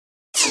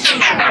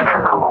T-minus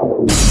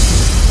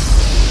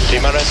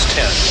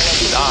 10,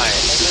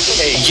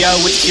 9, 8. Yo,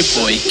 it's your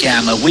boy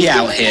Gamma. We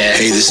out here.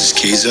 Hey, this is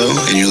Kizo,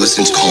 and you're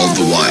listening to Call of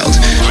the Wild.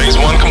 Phase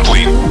 1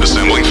 complete.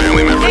 Assembling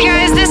family members. Hey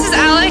guys, this is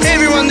Alex. Hey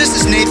everyone, this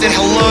is Nathan.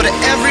 Hello to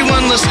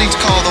everyone listening to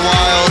Call of the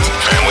Wild.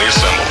 Family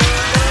assembled.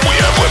 We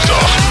have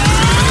liftoff.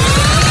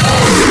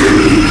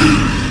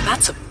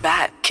 That's a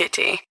bad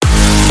kitty.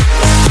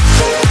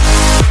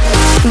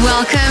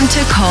 Welcome to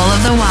Call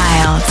of the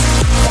Wild.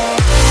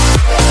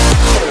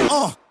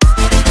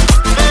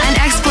 An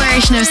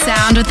exploration of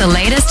sound with the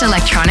latest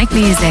electronic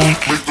music.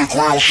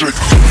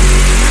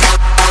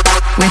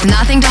 With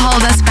nothing to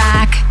hold us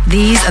back,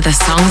 these are the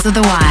songs of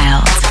the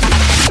wild.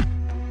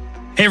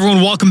 Hey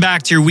everyone, welcome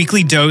back to your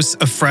weekly dose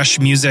of fresh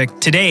music.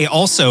 Today,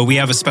 also, we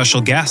have a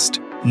special guest.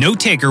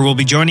 Notaker will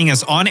be joining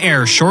us on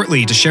air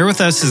shortly to share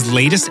with us his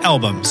latest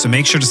album, so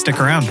make sure to stick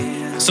around.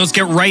 So let's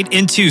get right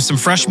into some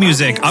fresh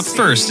music. Up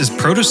first is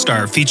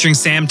Protostar featuring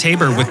Sam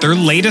Tabor with their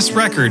latest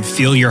record,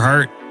 Feel Your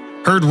Heart.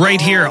 Heard right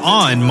here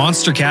on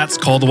Monstercat's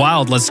Call the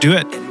Wild. Let's do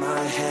it. In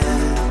my head,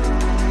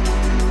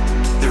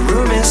 the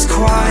room is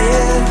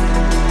quiet.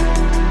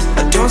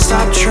 I don't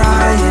stop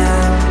trying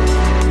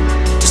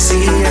to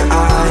see your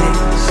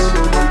eyes,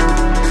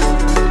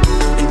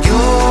 and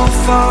you'll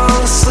fall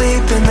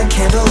asleep in the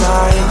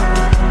candlelight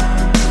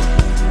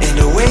and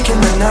awake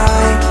in the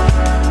night.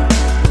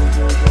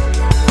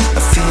 I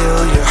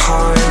feel your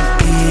heart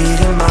beat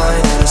in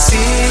mine, and I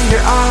see your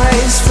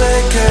eyes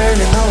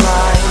flicker in the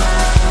light.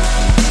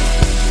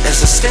 As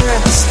I stare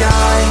at the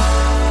sky,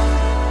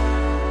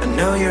 I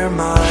know you're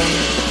mine.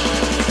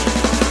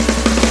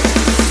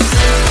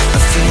 I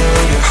feel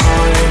your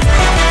heart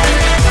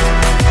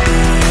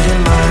beat in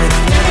mine,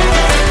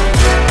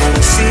 and I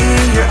see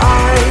your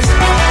eyes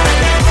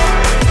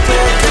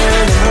flicker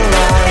in the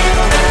light.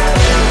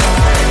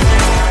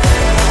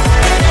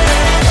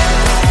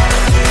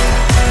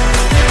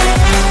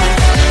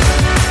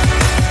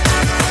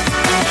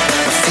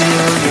 I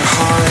feel your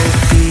heart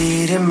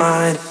beat in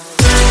mine.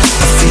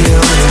 Feel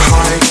your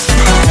heart.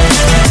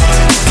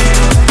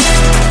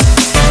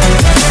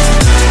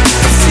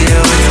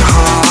 Feel your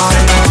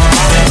heart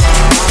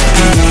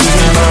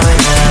beating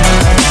mine.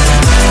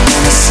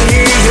 And I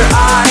see your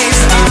eyes.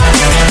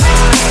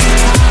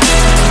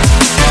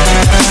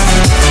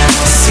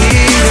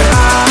 See your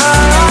eyes.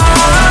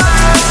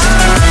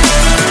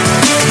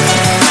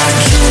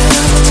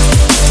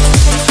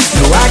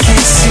 I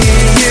can't see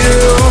you,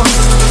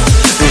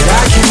 but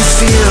I can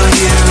feel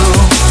you.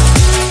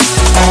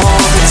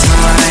 All the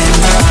time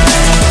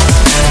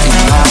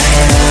in my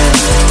head,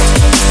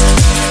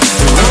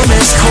 the room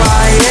is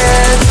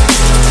quiet.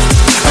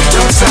 I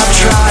don't stop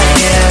trying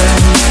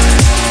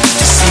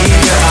to see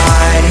your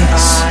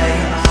eyes.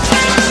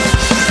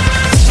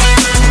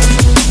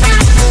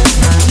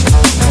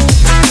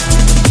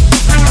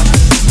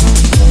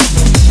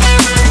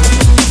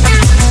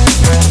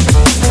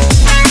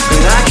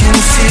 But I can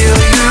feel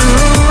you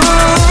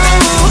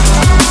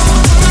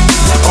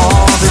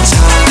all the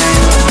time.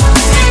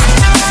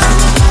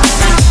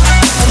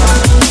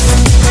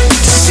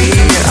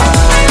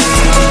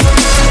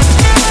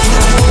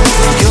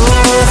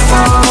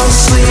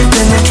 Sleep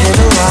in the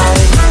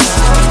candlelight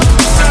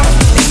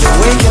and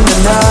awake in the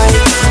night.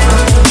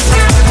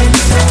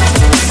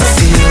 I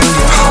feel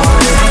your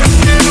heart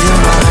beat in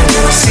mine.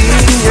 I see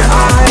your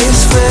eyes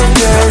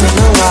flicker in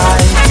the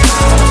light.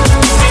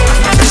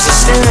 As I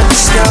stare at the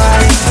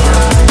sky,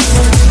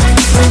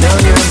 I know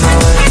you're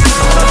mine.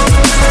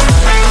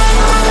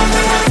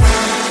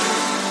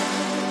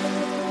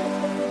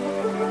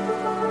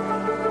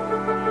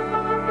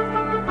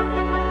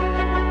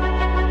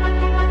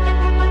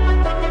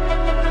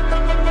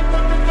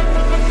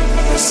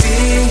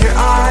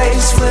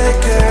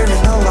 Flicker in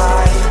the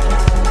light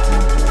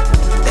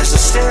as I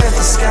stare at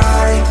the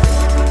sky.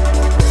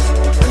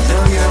 I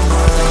know you're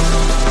mine.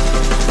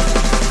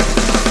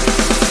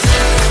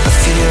 I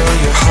feel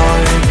your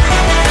heart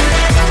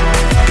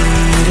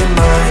beat in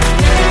mine.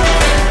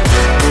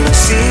 When I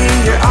see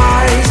your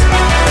eyes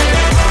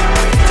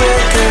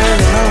flicker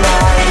in the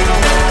light.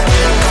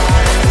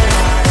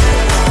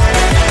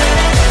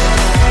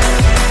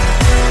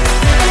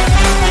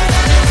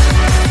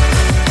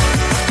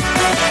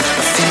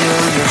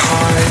 Your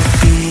heart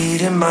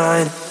beat in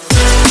mine. I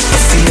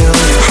feel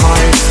your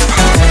heart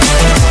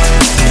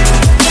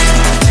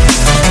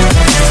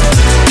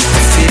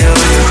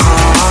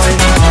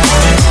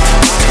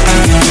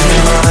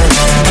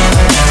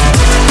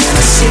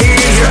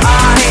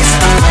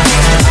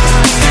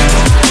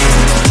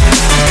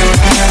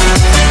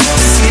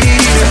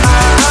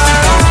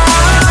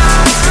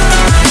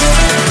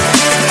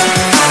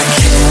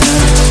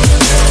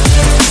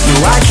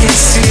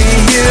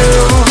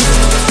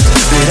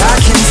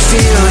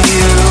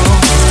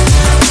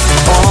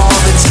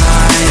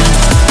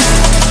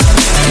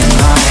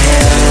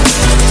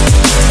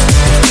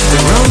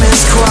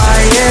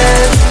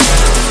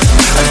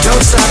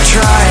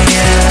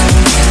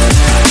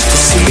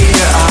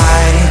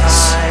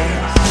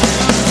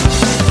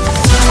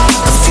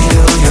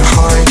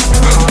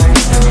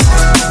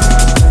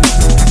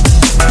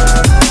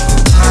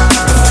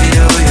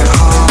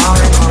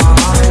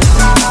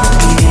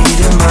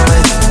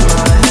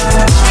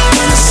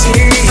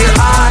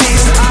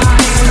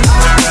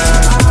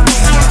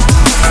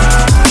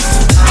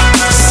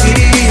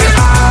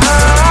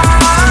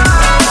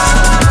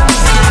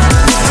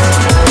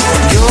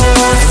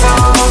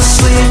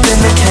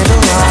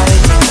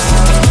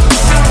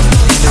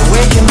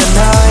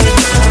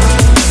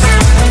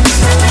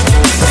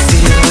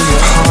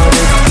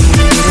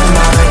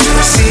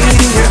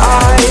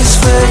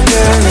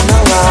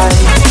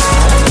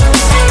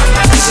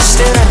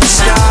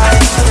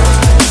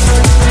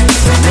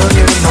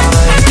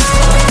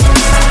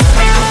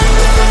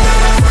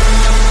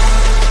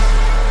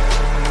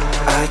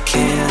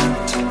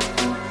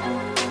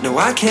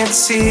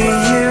see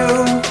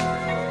you,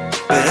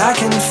 but I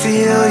can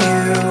feel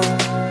you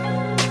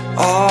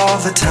all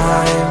the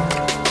time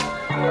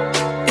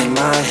in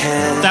my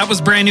head. That was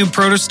brand new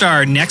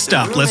Protostar. Next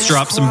up, let's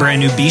drop some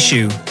brand new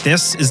Bishu.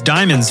 This is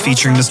Diamonds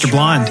featuring Mr.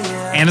 Blonde,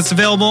 and it's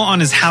available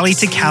on his Hallie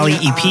to Cali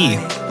EP.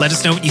 Let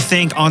us know what you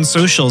think on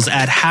socials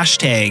at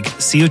hashtag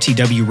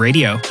COTW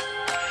Radio.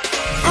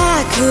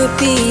 I could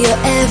be your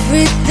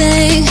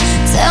everything.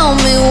 Tell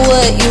me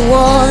what you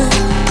want.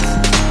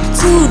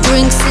 2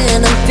 drinks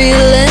and I'm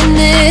feeling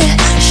it.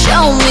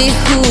 Show me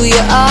who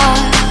you are.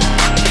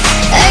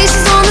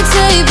 Aces on the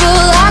table.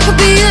 I could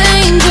be your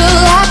angel.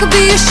 I could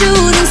be your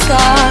shooting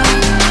star.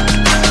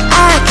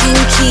 I can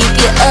keep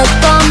you up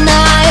all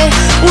night.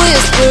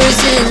 Whispers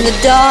in the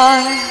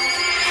dark.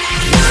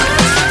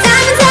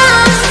 Diamonds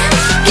on,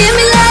 give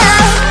me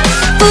love.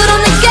 Foot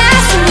on the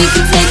gas and we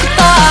can take it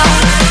far.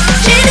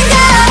 Gin and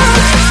gold,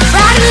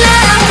 riding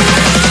low.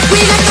 We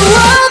got the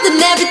world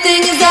and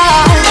everything is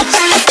ours.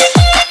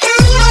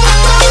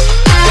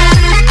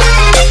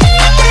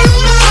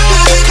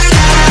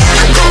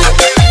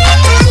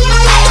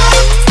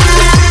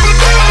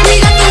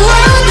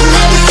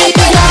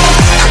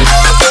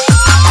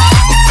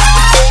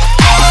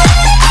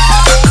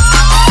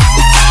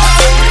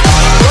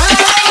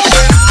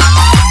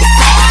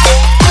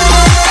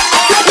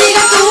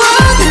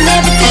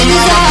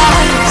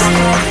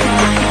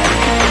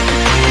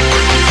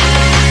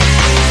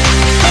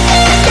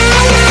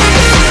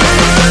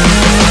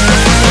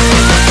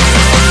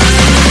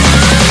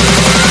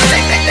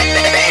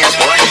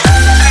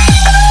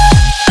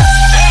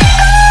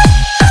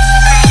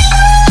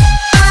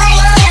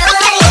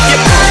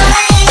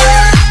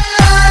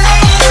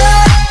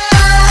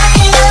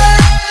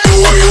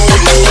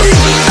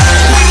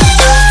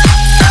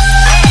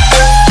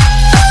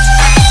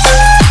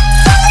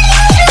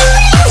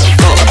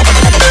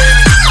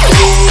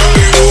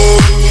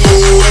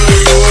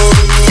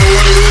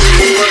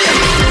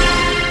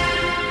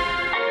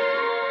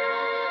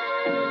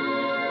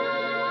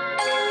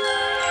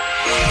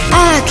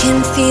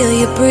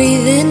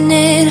 Breathing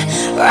in,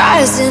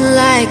 rising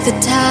like the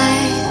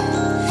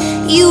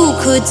tide. You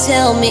could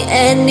tell me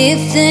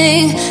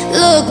anything,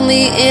 look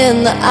me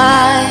in the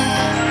eye.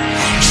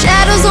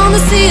 Shadows on the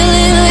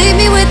ceiling, leave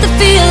me with the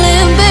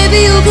feeling.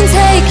 Baby, you can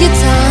take your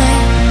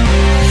time.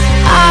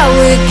 I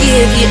would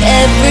give you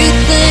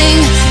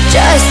everything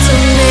just to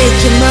make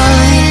you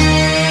mine.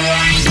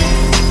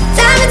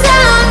 Diamonds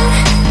on,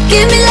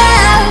 give me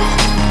love.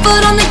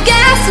 Foot on the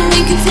gas and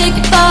we can take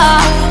it far.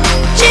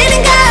 Gin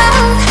and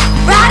gold,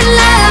 riding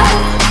low.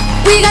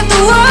 We got the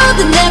world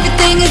and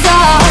everything is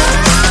ours.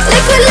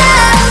 Liquid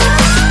love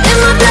in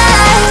my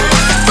blood.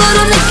 Foot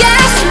on the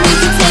gas and we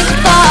can take it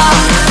far.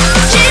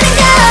 Gin and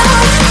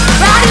gold,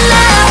 riding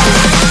low.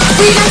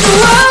 We got the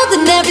world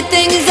and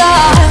everything is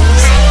ours.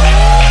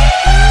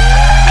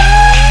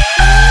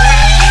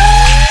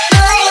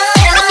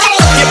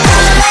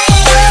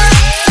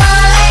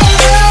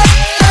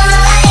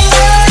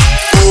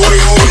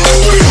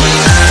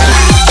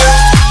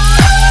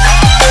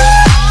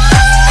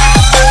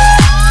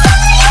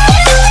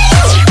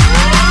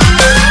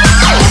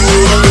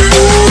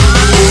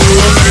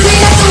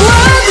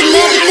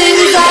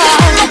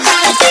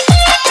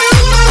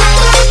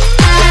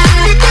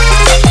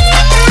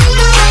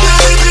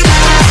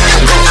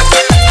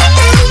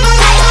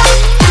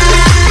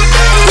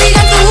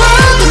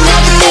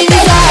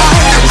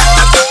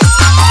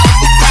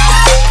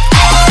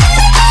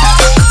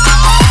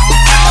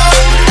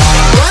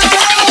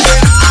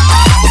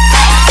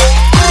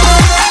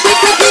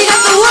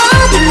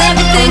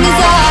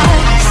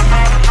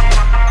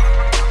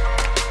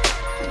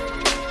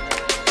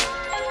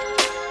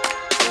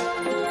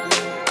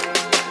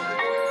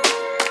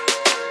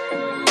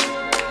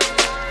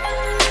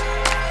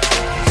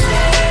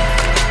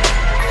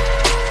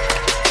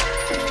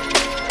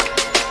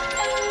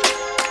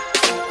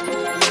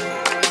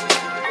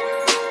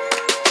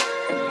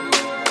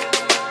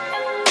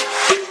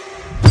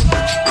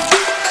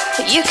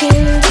 You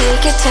can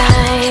take your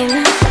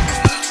time.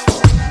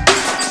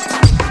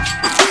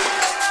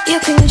 You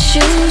can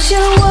choose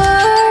your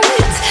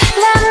words.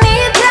 Let me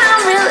down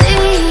real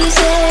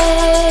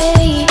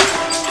easy.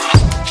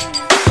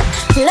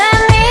 Let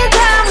me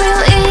down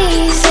real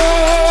easy.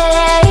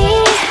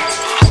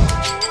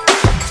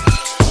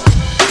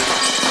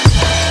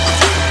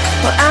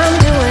 Well, I'm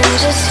doing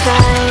just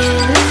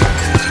fine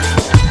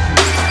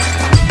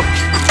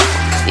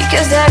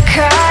because I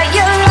caught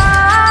your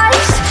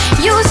lies.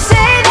 You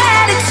say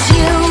that it's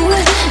you,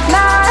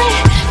 not me.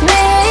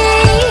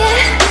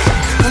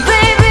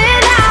 Baby,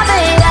 now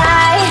that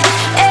I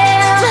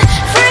am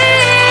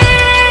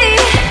free,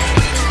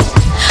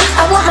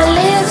 I want my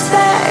lips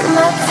back,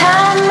 my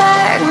time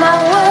back, my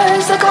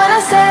words like when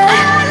I said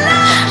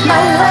my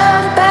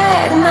love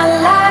back, my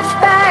life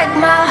back,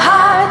 my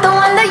heart, the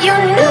one that you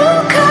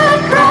knew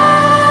could break,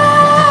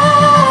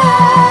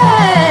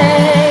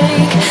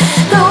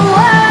 the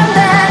one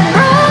that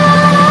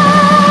broke.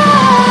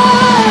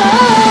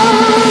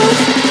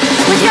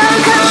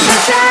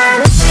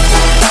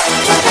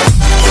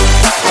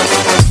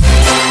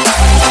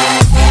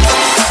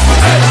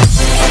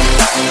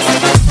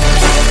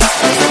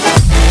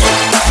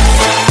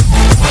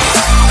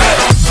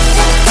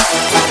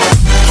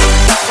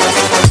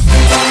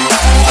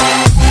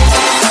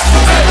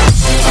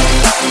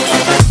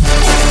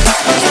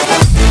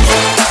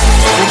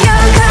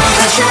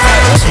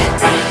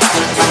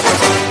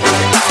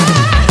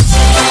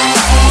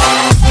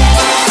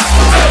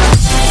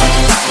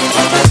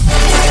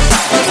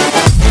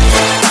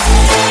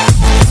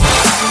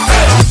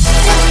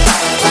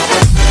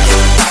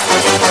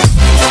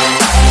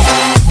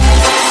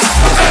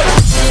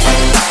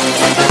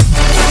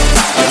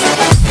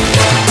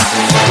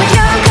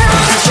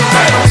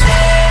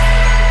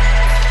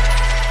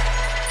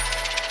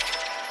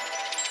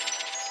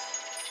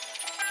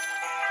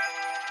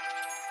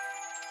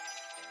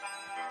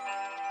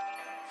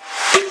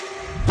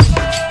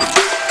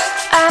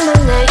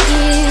 to let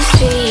you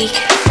speak.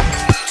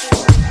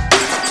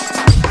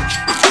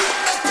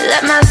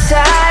 Let my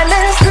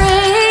silence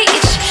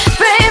reach.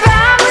 Babe,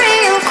 I'm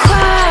real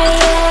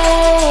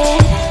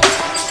quiet.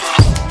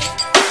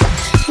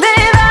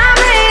 Babe, I'm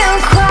real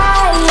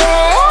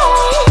quiet.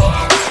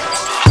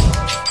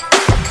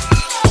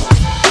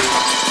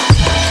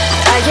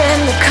 I am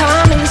the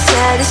calm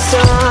inside the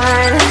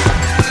storm,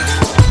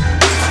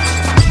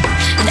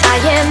 and I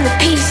am the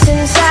peace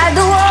inside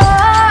the war.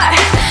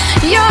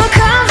 Your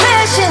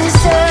confessions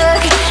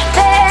took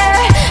their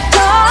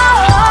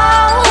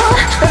toll,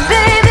 but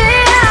baby,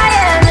 I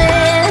am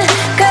in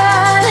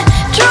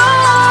control.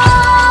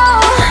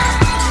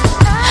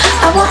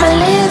 I want my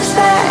lips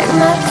back,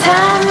 my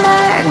time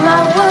back,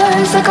 my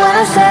words like when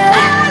I said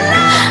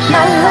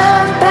my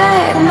love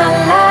back, my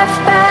life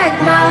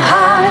back, my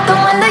heart, the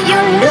one that you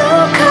knew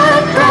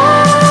could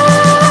break,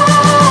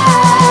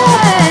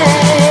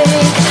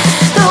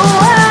 the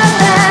one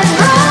that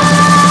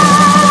broke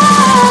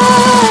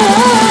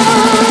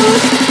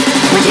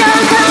with your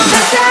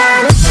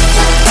confession. With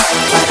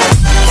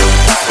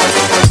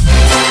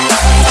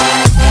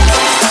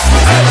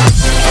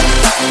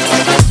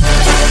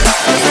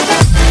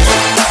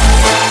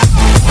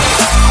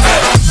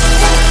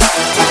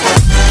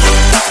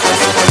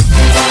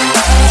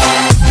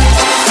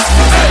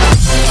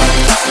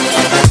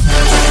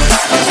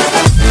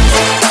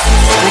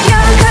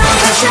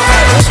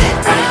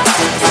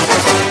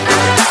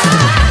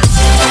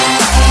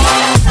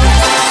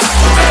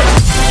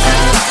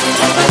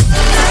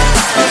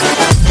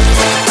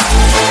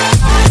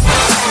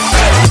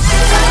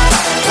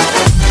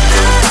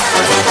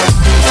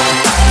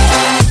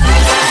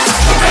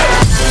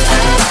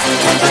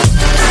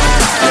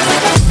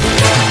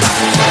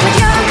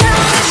your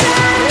confession.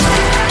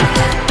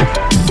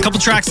 Couple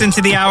tracks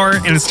into the hour,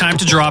 and it's time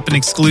to drop an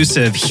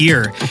exclusive.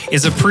 Here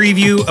is a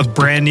preview of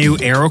brand new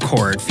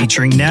Aerochord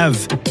featuring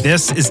Nev.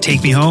 This is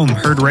Take Me Home,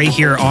 heard right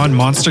here on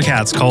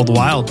Monstercat's Called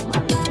Wild.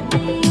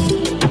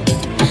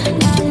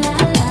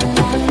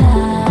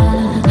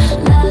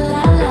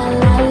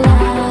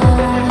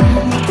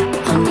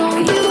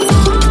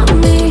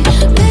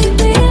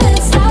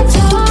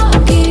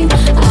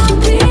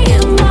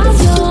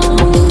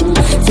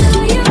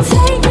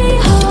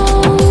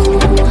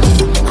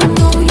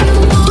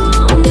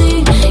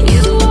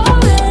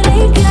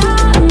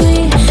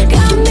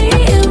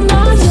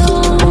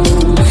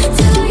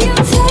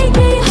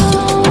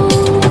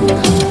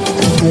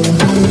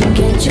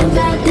 Get your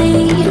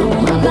body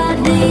on my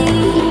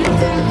body.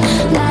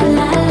 La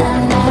la la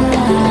la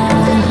la.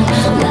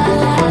 La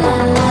la la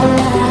la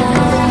la.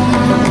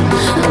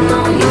 I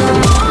know you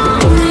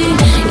want me.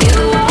 You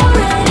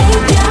already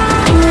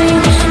got me.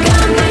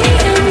 Got me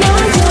in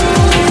your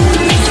zone.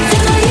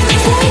 Till you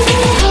take me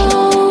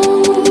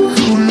home.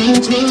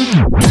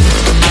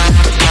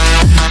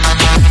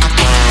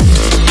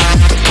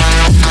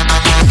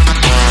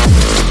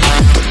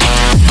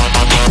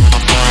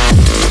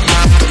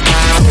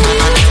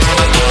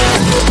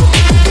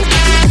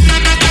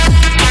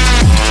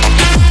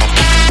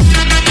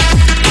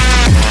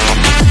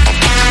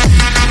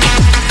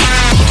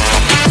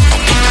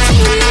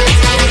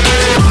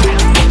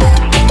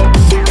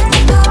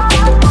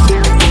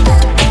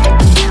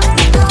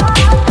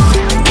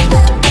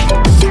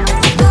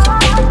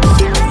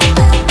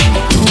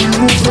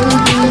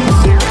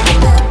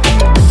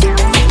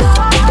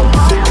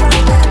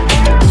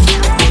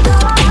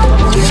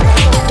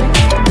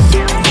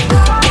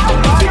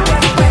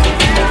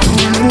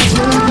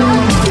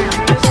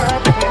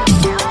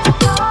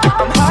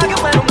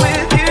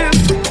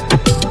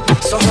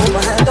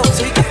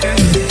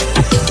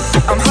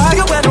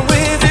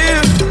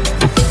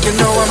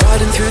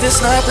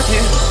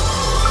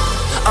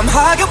 I'm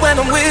higher when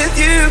I'm with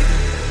you.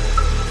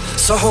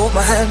 So hold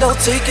my hand, I'll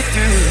take you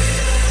through.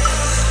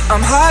 I'm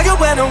higher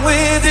when I'm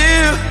with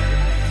you.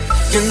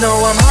 You know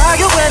I'm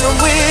higher when I'm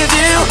with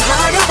you. I'm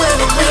higher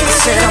when I'm with you.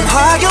 Said I'm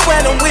higher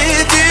when I'm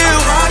with you.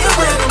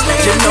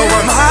 You know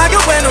I'm higher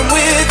when I'm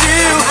with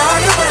you.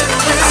 I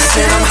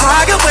said I'm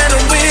higher when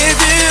I'm with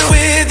you.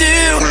 With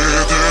you.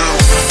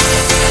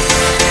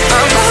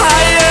 I'm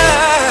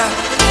higher.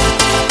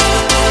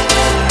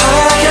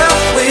 Higher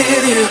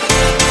with you.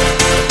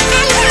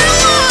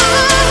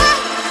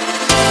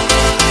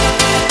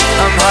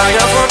 I'm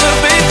higher for the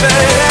baby.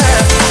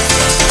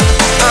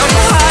 I'm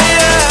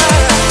higher.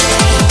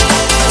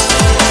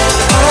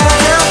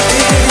 Higher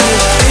with you.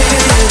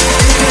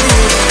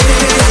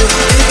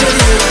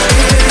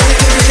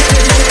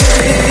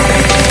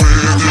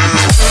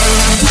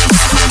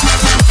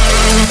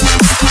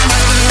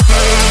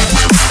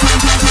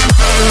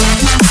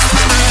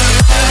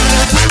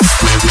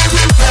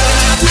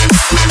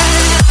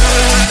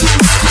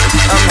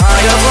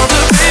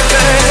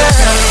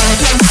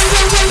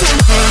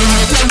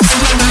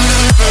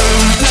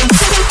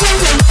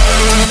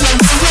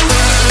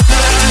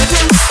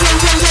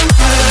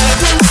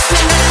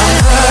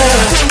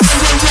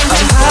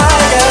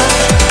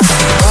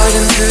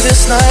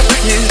 Night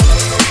with you.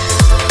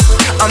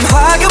 I'm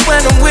higher when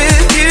I'm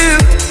with you.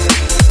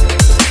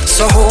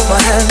 So hold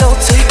my hand, I'll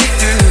take you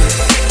through.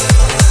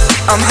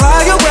 I'm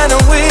higher when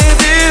I'm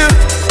with you.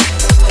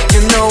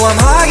 You know I'm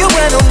higher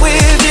when I'm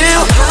with you.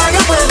 I'm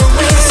higher when I'm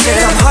with you.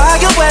 Said I'm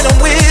higher when I'm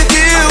with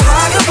you.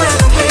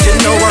 You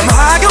know I'm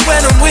higher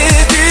when I'm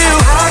with you.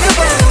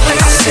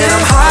 I said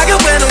I'm higher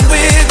when I'm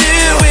with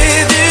you,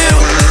 with you.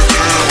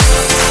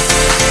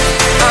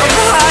 I'm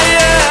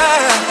higher,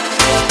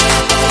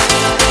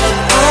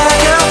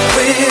 higher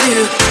with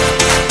you.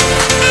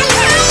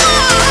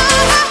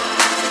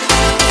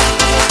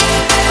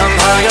 I'm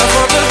higher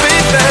for the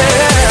baby.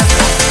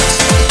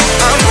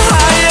 I'm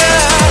higher,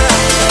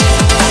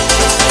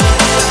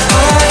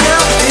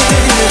 higher with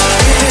you.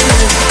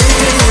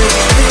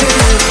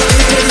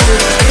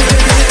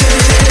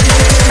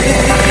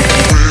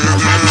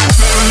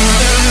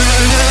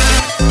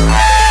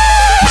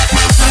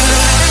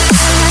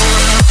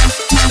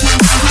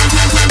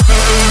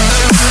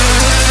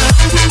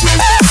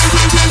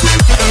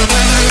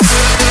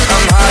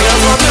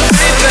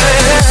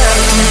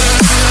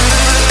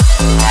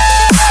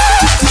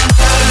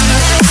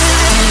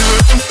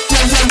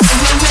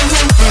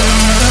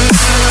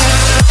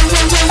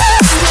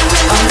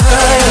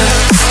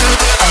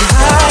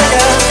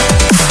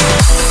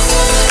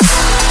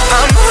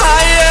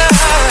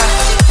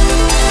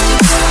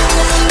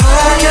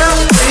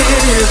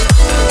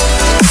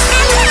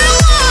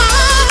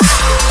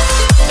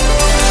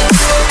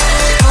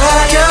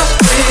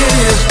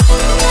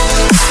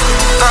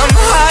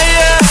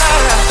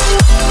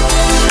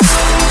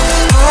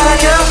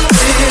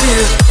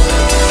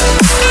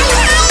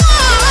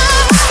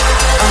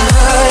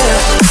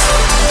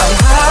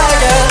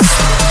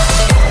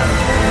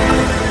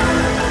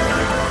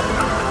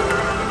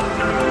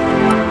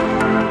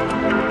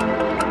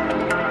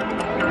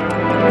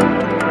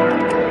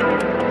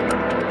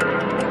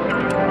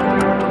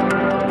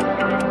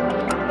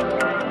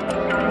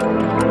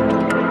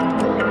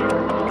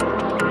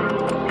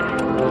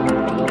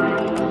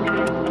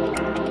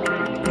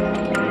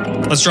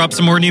 Let's drop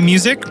some more new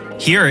music.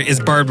 Here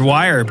is Barbed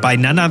Wire by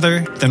none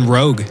other than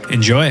Rogue.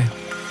 Enjoy.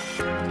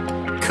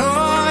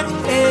 Caught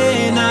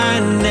in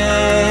a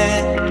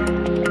net.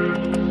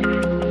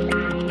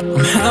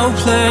 I'm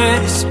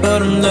helpless,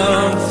 but I'm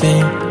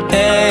loving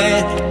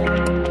it.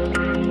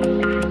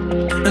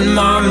 And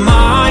my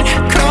mind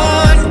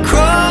can't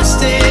cross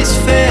this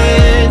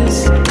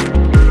fence.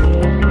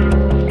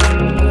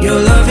 Your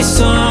love is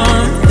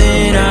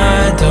something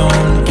I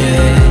don't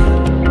get.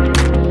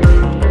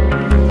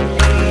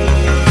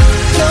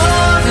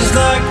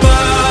 Like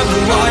barbed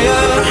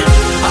wire,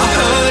 I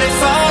heard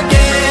if I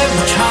get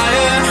much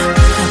higher,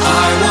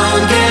 I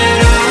won't get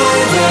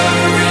over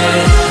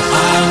it.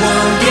 I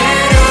won't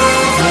get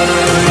over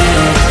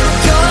it.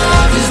 Your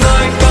love is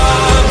like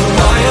barbed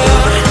wire.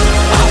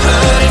 I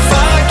heard if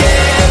I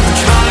get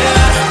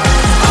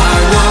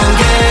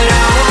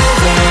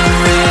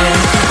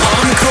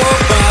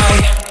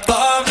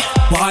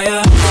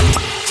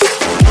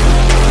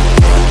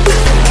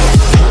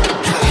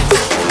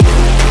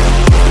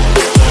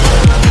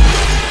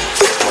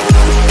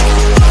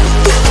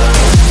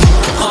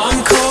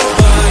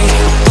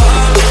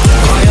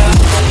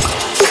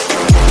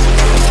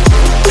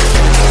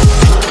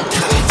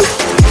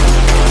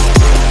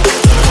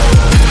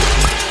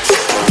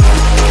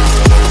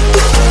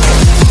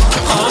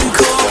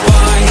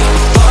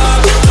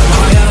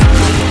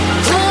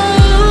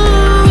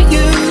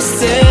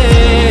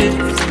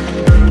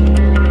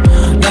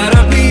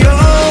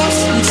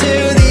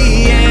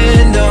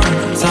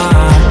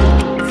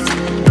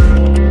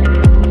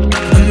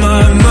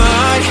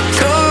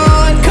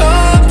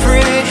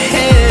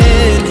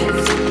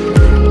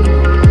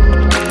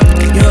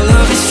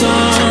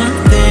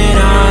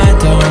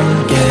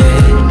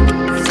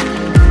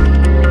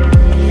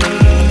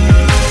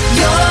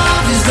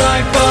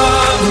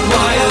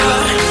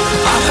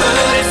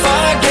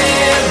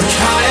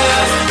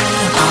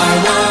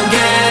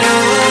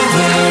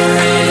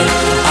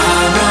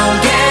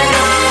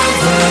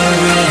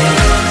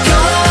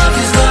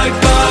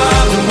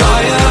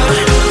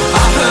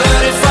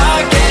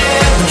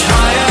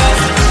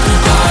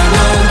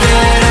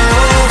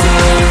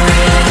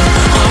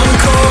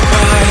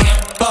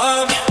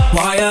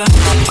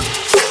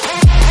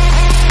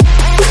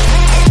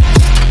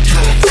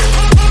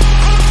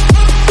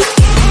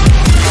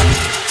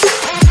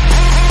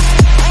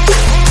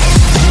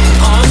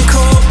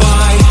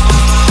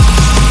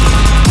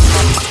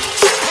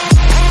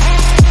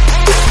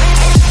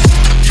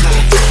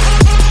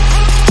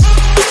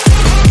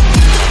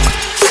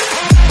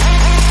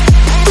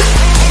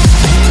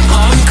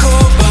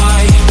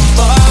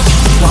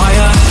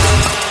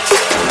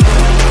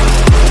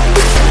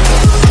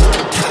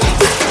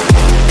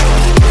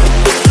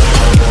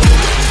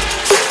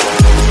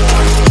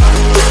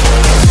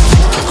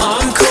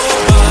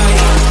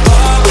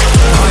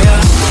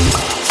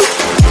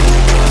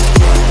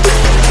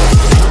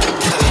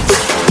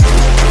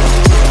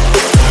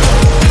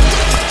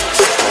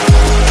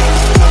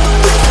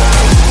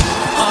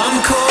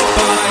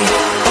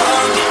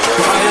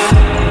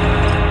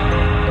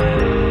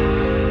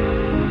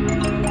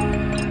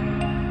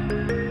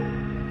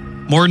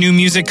More new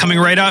music coming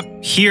right up.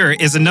 Here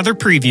is another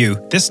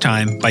preview, this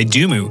time by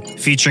Dumu,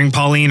 featuring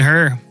Pauline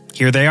Her.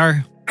 Here they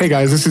are. Hey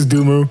guys, this is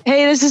Dumu.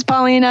 Hey, this is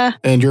Paulina.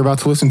 And you're about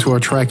to listen to our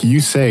track You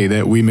Say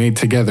that we made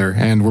together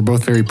and we're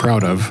both very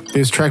proud of.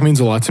 This track means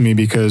a lot to me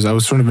because I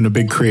was sort of in a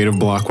big creative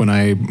block when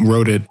I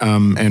wrote it.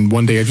 And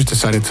one day I just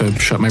decided to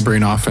shut my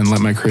brain off and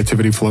let my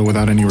creativity flow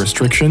without any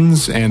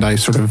restrictions. And I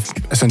sort of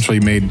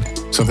essentially made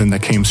something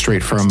that came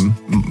straight from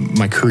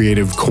my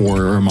creative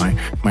core or my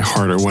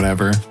heart or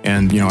whatever.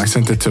 And, I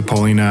sent it to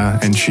Paulina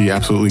and she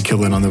absolutely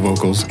killed it on the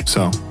vocals.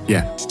 So,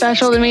 yeah.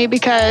 Special to me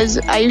because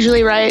I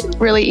usually write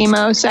really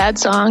emo, sad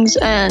songs.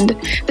 And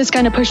this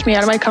kind of pushed me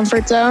out of my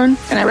comfort zone.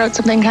 And I wrote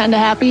something kind of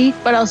happy,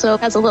 but also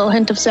has a little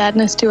hint of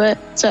sadness to it.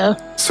 So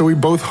we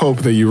both hope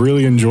that you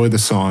really enjoy the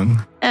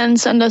song. And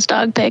send us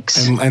dog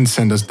pics. And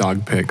send us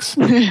dog pics.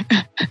 Feel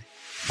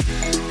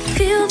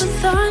the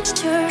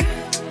thunder,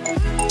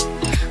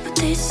 but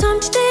there's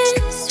something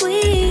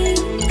sweet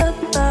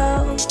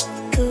about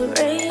the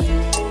rain.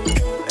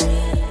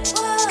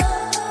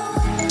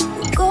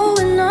 We're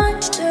going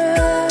under,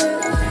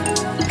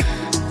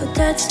 but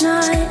that's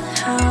not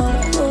how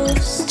we'll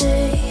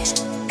stay.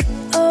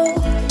 Oh,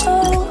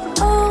 oh,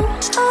 oh,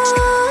 oh.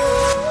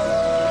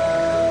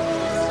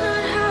 That's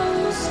not how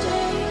we'll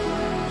stay.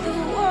 The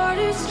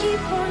waters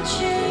keep on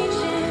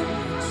changing,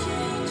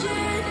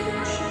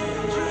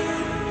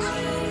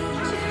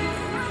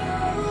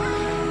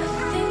 I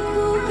think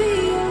we'll be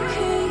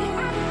okay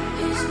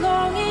as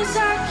long as I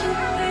keep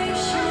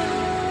patient.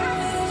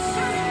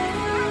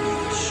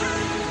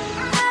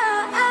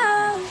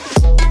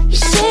 You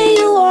say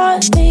you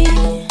want me,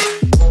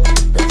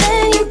 but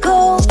then you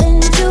go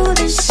and do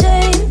the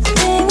same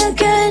thing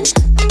again,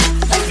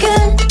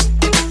 again,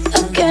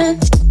 again.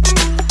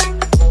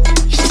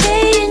 You say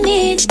you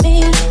need me,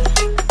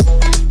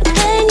 but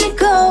then you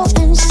go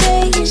and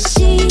say you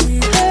see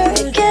her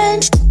again,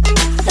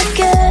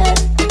 again,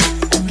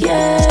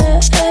 again.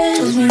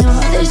 'Cause we know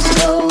how this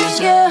goes,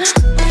 yeah.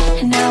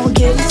 And now we're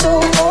getting so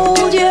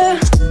old, yeah.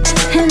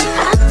 And I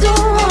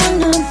don't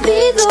wanna be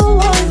the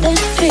one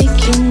that's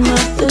picking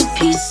up the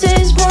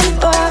pieces one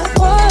by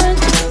one.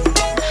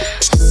 I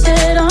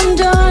said I'm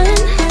done,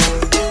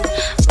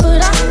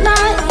 but I'm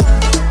not.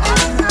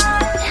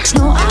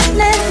 No, I've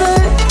never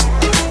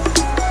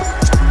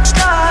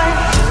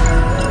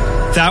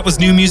died. That was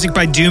new music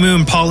by Dumu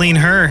and Pauline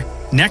Her.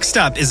 Next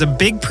up is a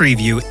big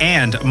preview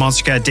and a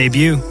Monstercat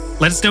debut.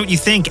 Let us know what you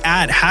think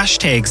at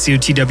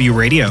 #COTW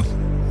Radio.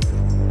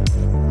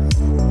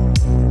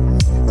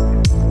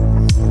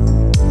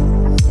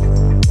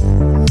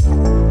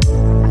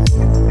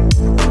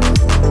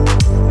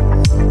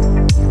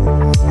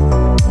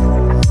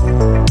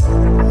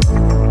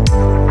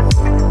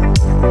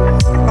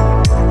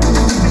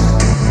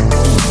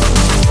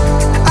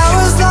 I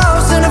was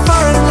lost in a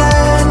foreign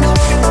land.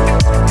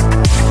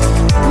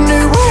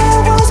 Knew where I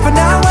was, but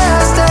now where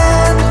I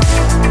stand.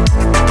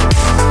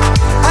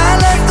 I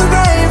left the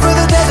rain for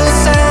the desert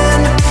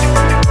sand.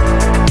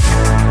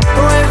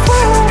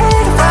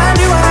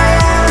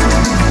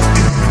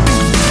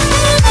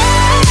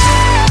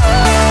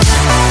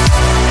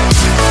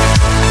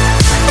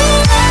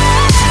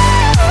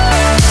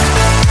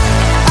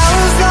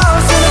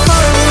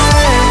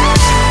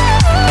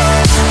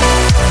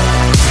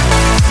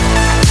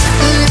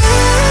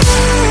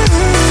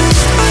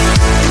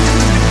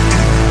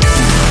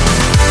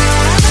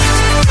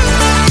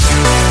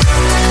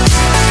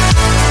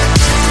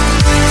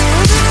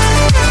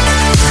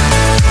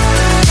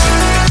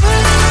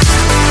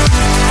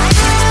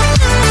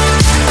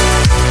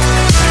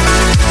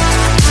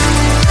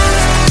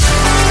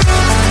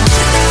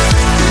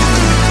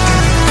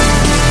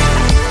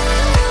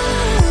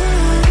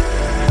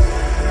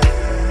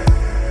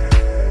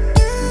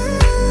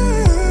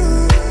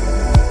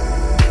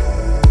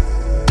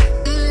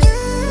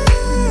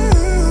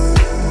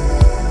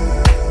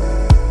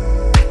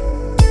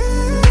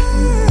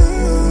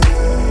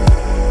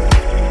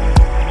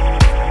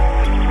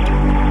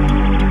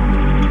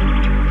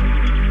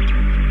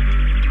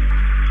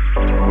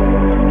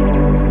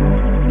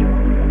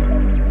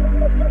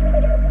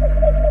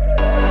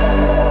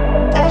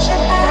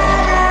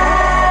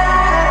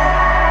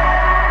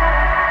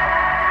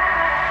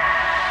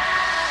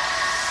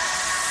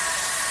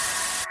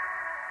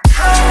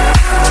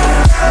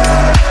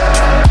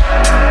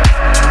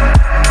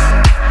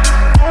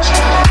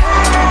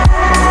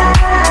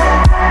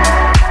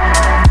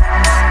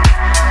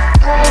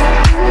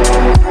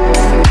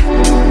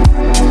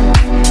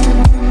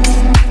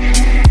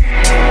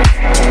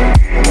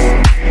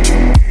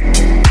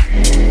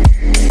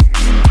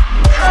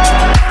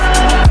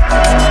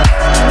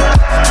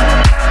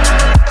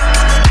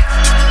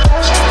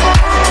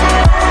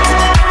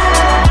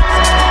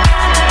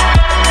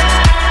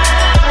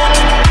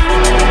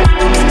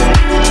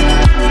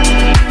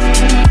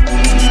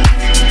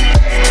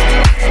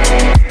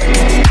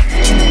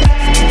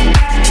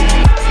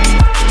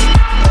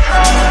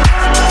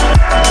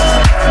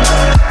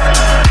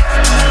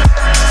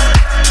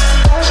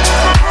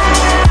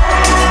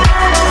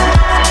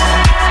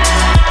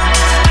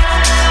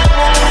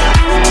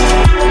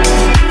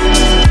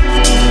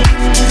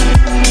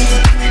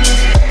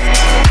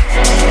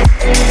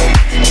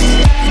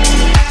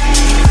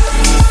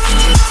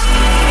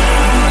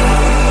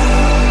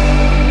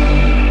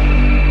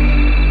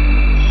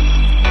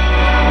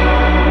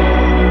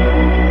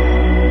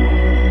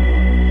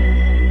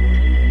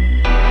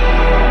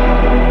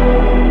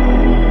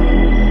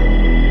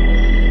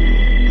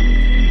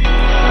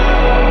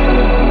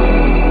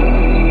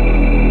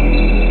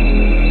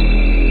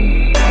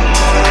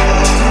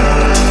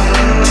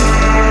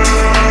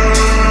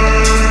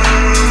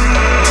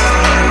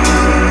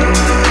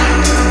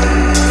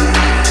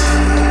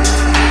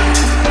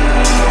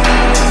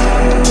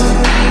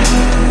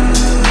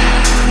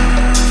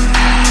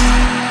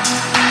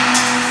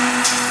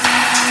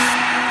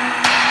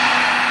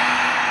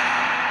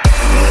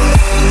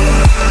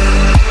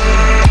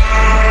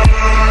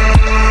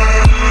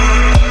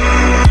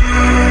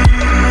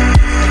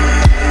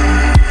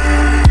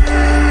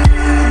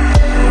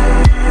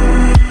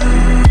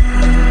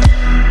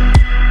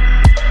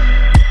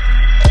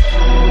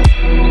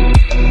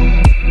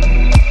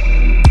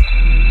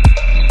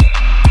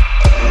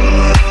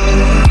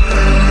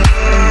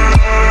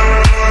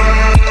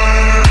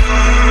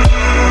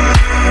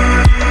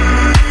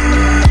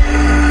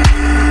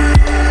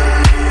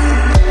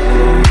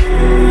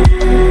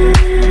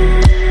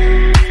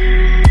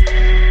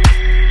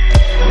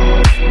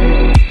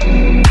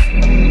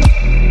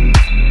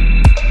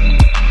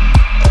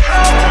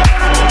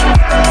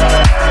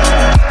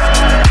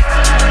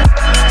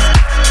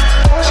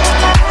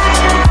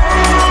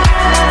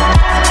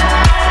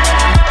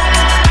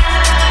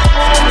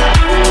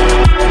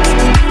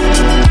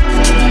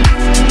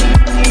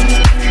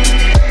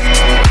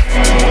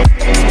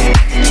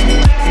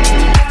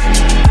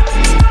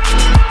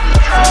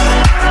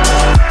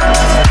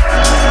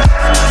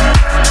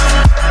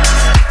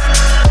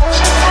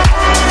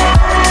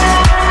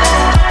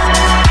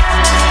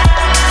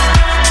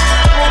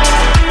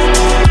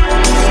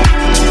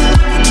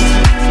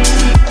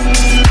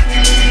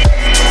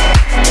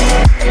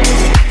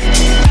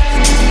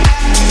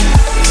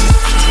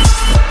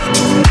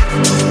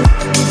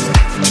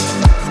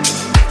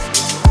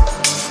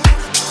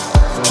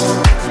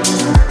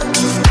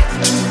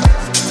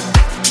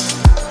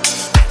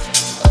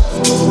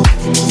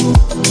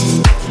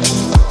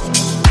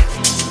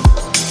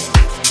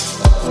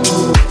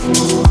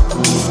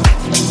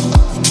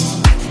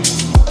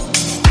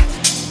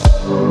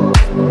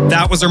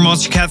 was our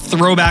Monstercat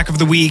throwback of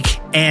the week.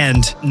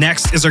 And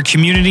next is our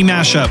community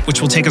mashup,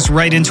 which will take us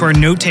right into our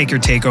Notaker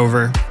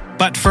takeover.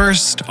 But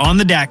first, on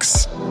the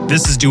decks,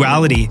 this is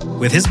Duality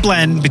with his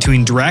blend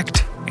between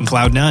Direct and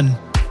Cloud None.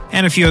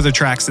 And a few other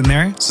tracks in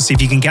there, so see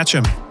if you can catch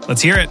them.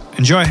 Let's hear it.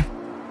 Enjoy.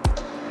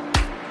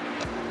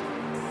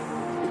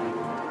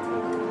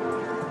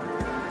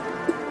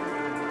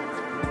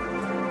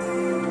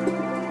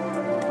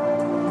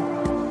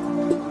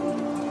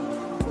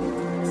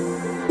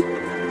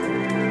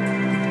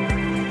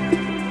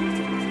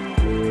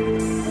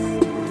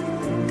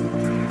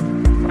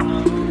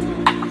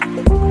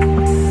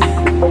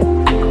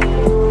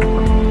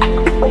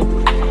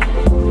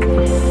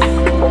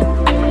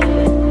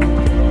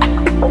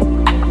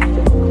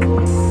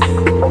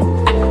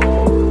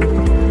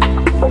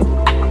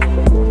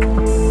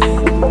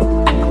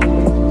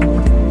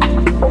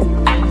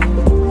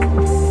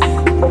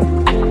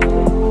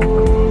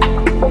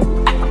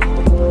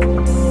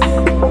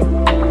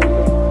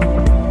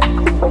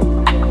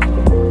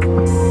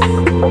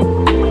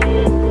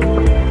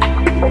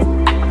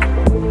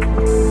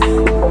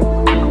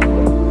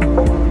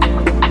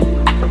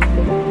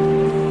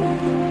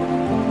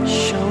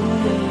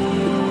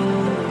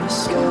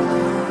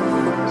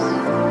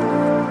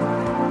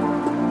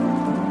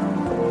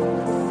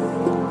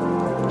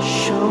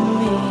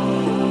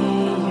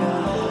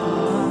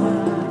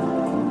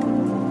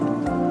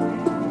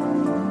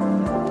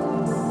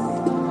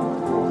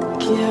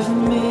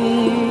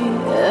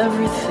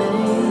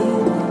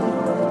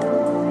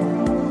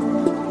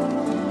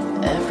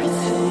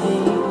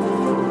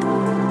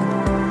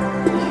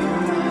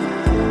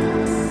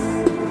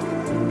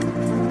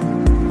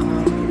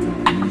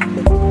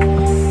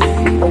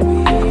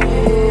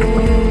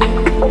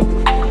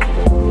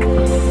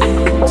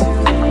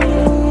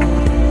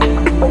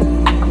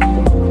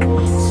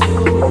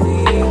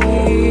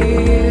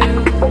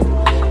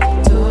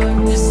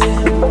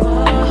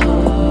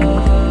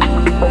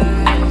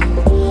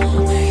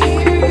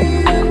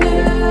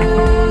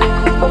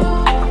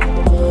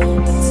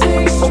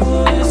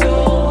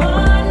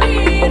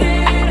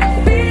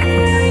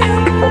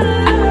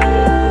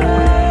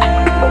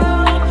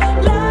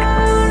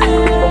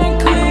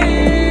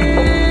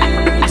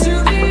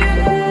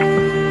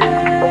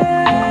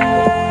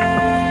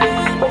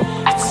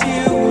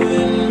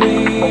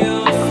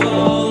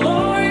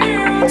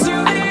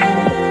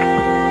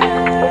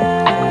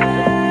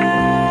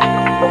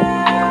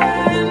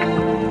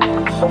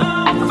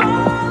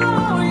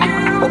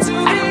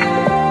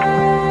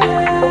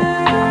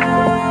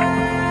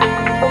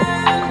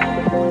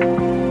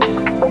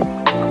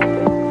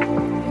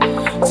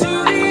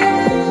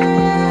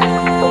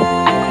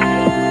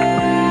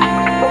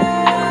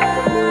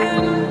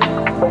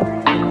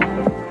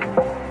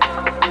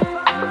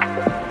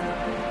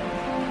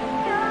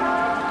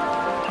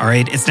 All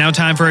right, it's now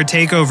time for our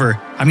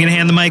takeover. I'm going to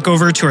hand the mic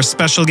over to our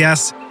special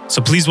guest, so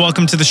please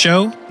welcome to the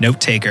show,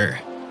 Notaker.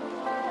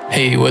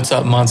 Hey, what's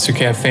up,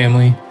 Monstercat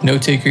family?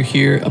 Notaker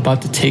here,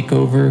 about to take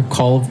over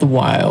Call of the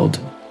Wild.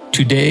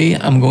 Today,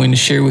 I'm going to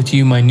share with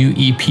you my new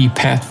EP,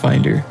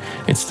 Pathfinder.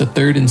 It's the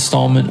third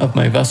installment of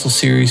my Vessel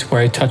series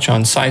where I touch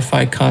on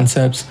sci-fi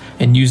concepts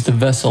and use the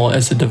vessel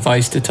as a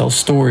device to tell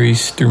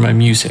stories through my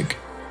music.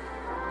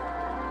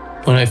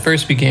 When I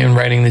first began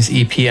writing this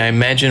EP, I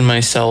imagined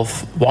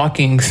myself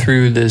walking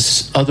through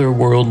this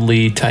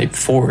otherworldly type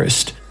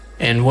forest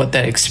and what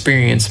that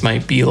experience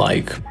might be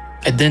like.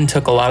 I then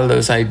took a lot of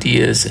those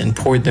ideas and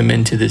poured them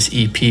into this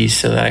EP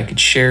so that I could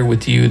share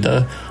with you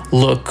the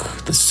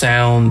look, the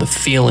sound, the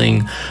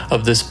feeling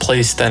of this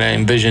place that I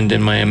envisioned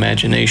in my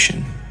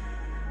imagination.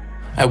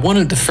 I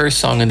wanted the first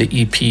song of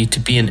the EP to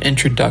be an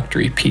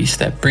introductory piece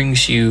that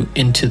brings you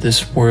into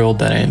this world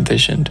that I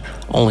envisioned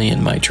only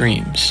in my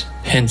dreams.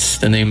 Hence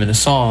the name of the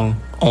song,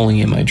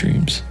 Only in My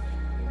Dreams.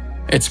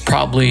 It's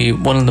probably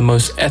one of the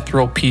most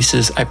ethereal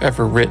pieces I've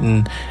ever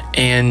written,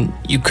 and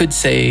you could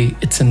say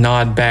it's a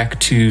nod back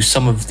to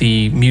some of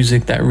the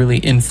music that really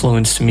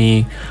influenced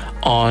me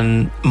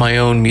on my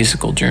own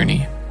musical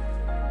journey.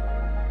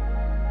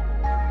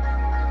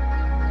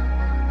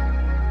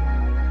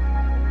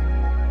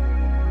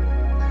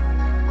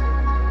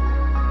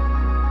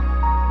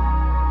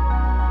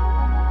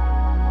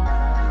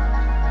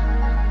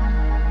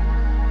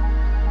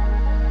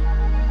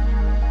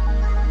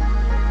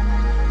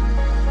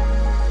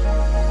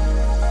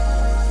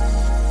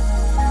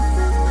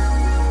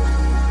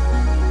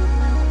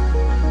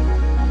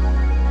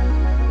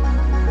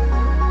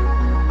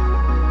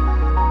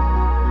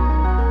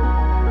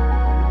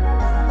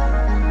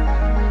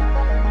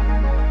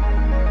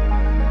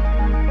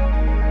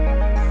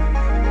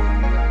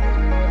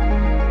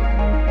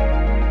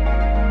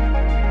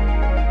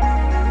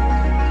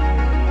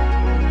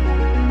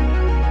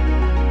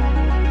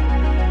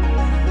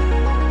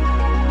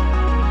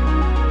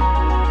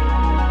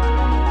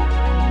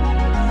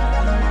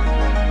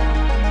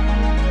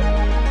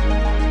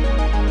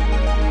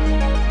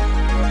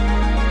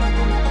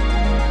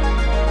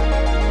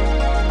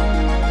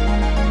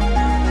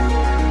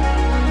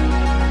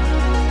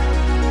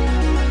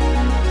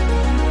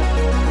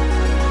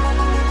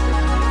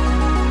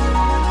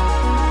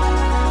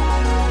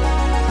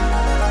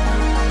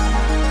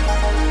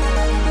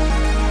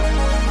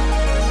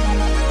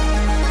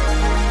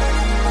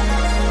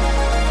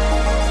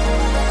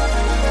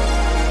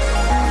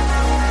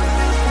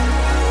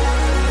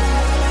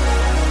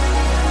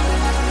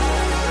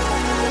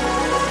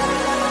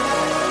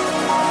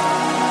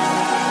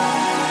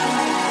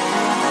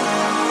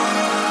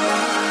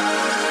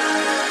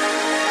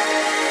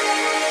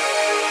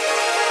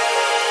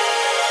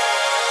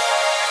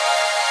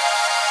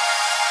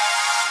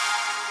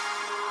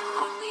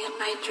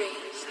 my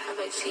dreams have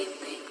I seen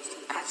things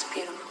as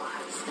beautiful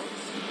as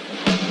this.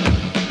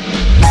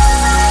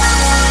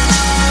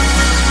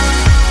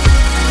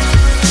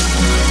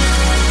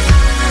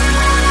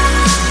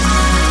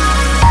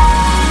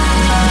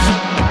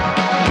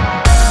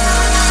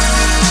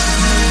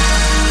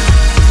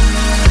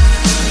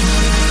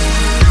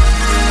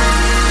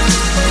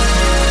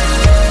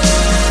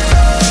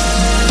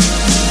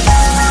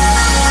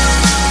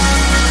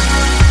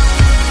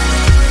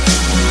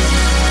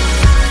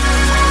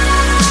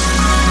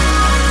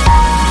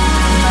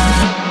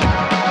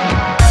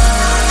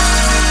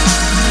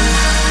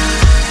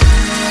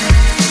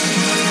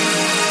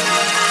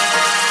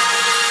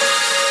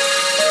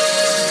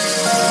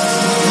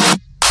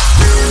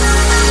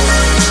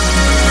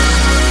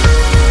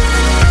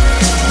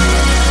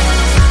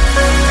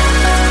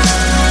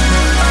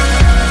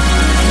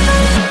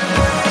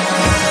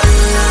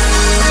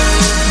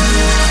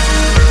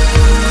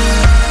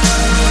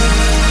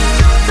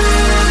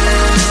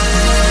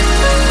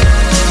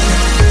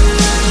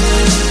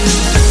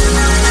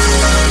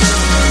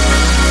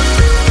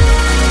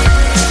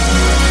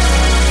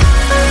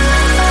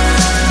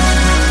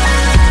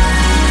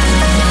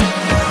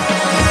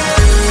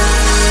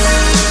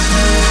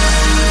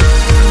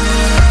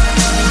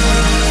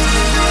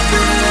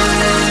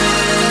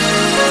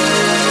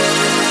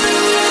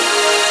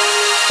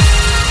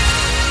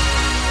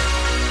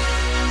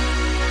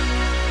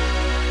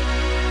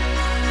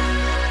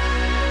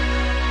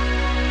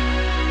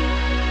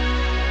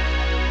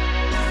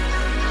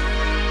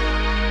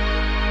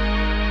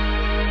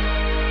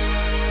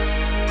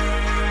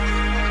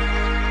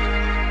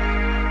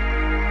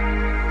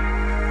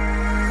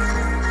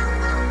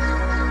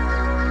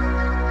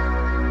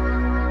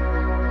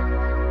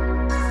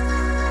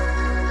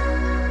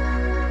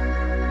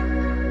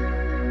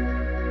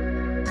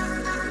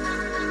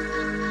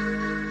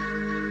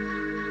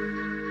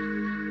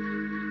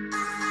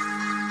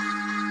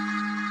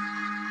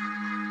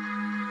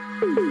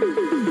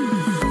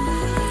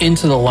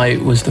 Into the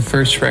Light was the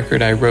first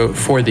record I wrote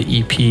for the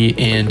EP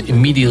and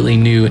immediately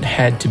knew it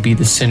had to be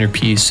the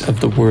centerpiece of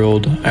the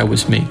world I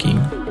was making.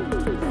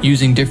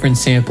 Using different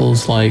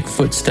samples like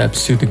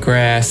footsteps through the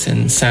grass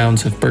and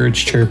sounds of birds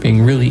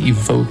chirping really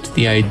evoked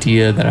the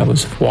idea that I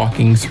was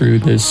walking through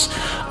this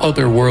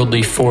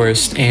otherworldly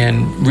forest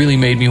and really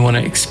made me want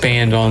to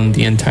expand on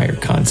the entire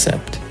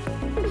concept.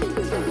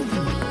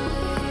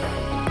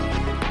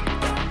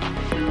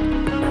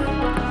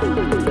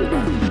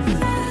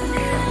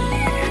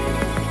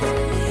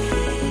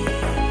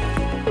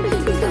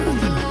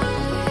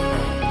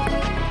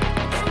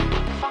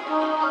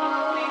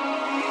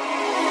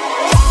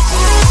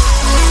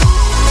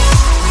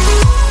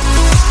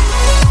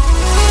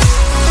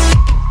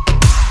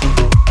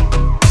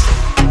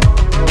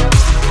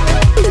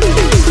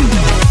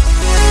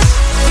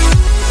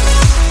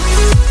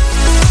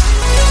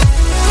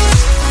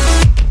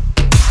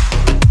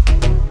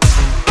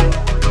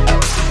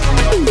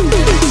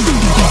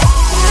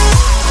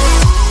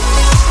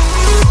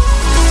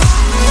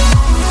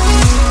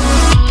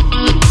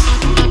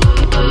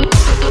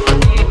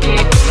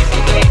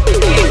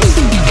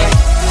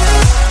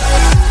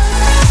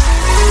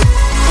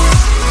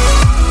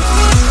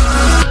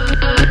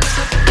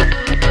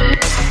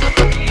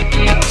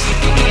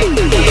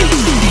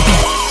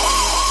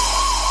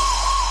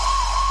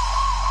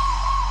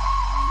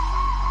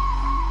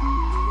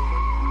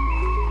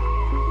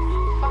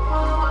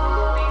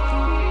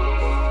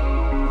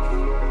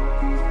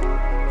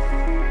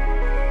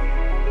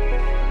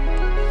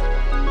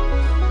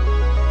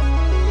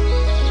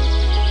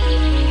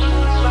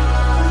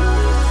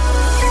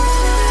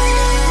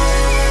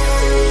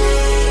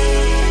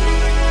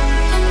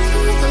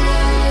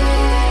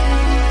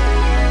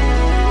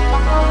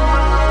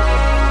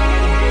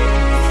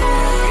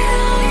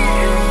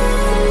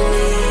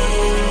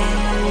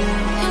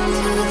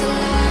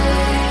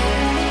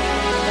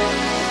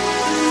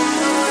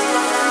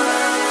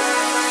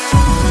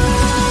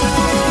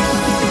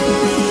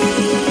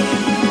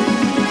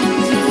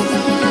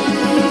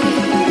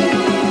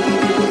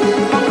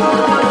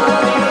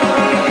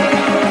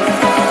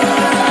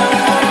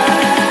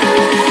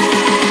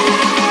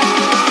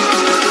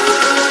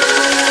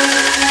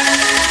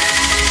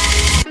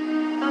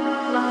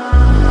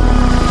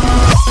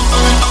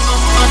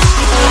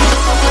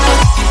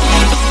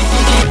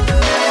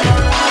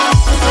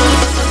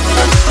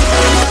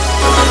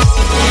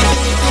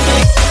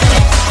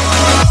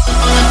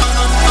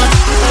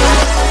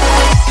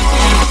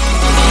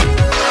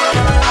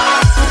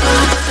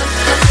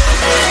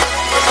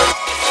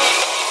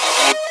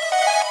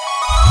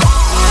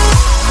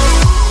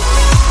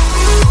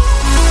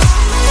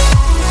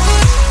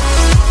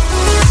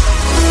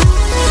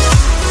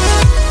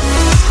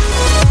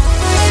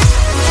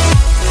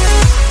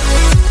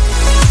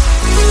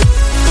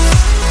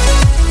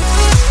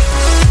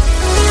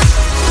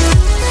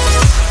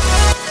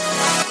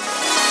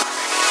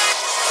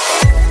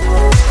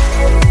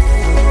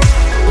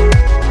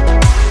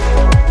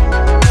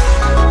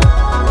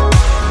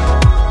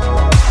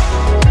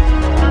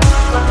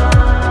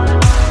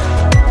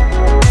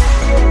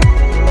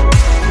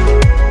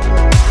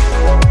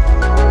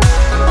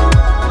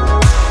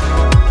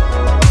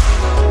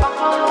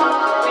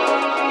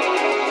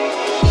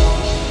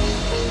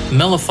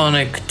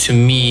 Mellophonic, to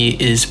me,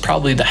 is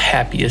probably the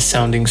happiest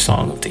sounding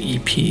song of the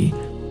EP.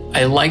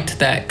 I liked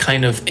that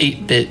kind of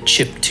 8-bit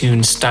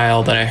chiptune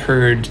style that I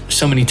heard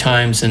so many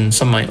times in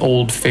some of my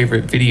old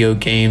favorite video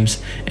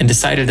games, and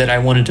decided that I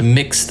wanted to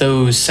mix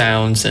those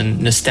sounds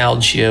and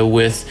nostalgia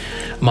with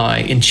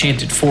my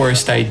Enchanted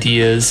Forest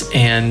ideas,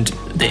 and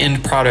the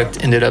end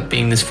product ended up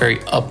being this very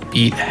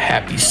upbeat,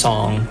 happy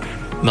song,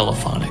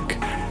 Mellophonic.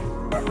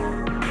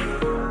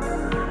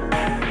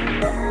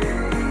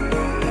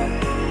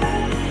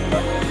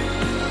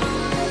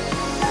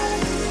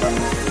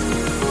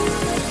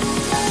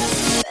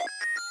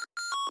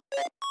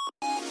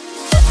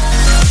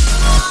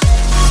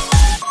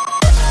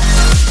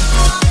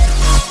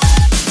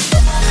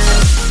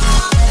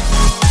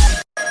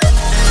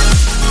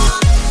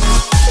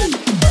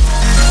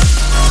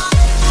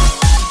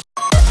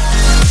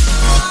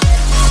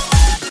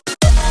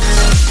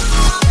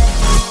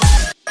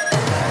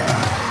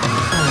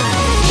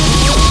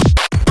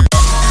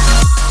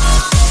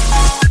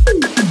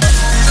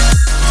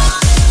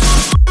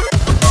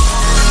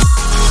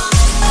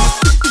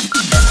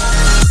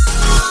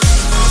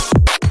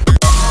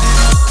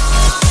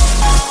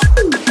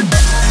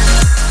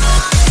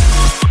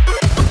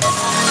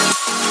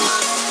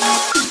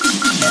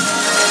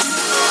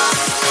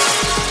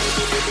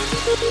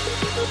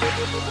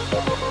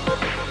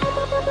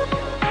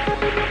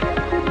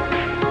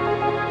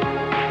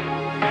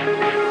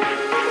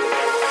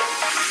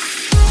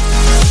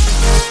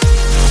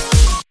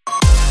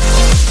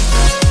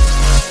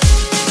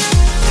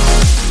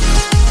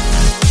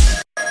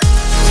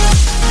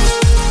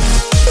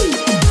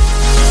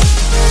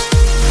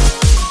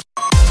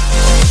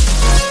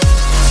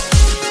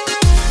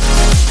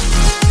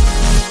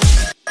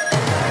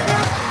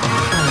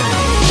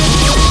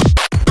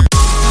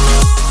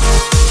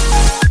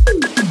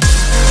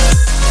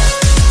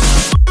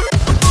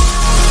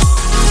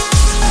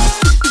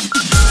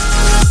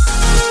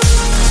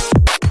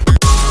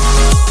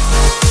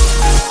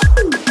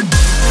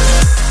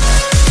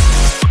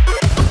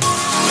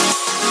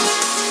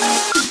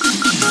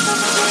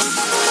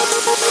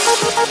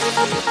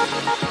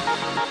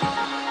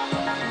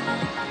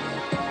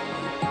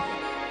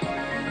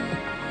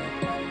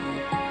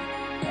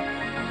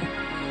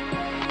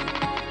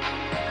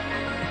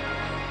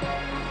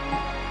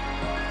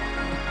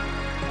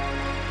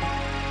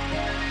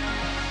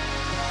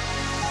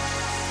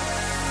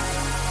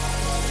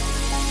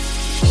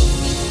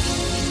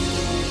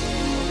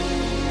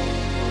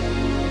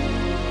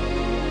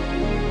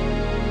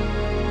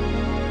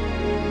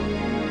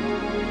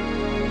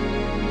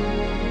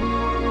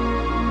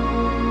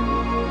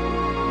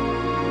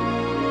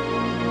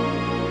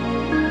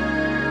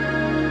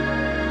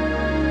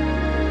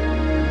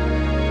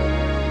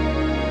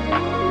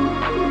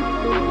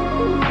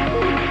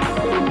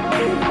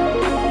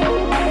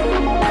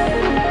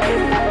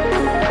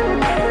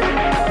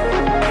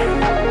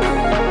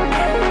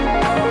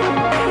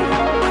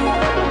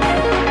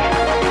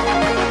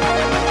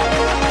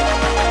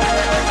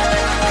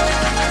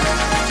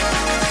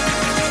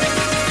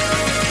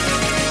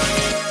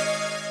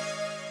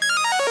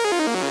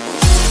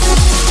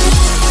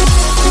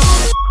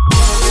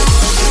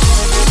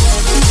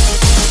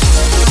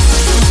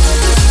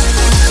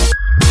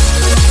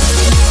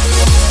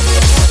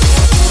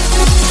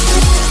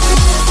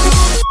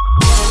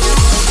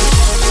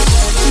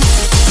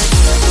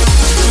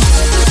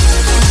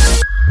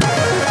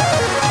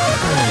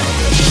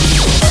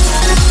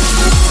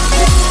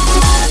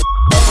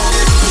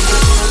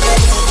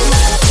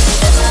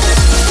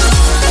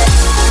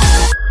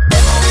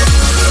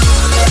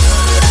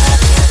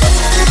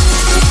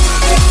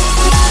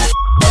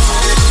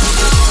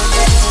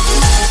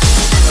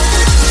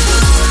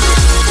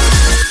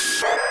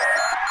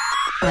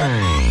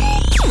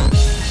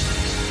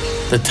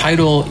 The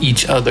title,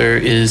 Each Other,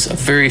 is a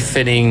very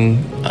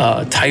fitting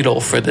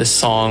title for this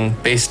song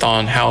based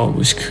on how it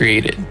was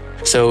created.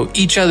 So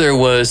Each Other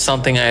was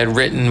something I had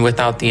written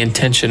without the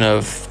intention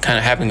of kind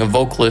of having a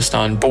vocalist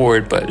on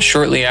board, but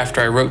shortly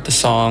after I wrote the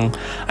song,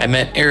 I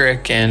met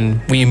Eric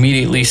and we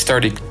immediately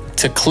started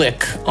to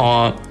click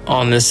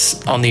on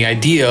the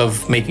idea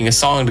of making a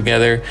song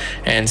together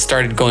and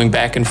started going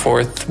back and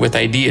forth with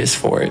ideas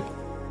for it.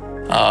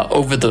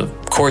 Over the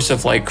course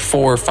of like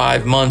 4 or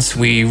 5 months,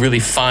 we really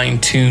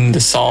fine-tuned the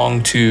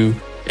song to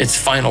its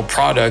final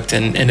product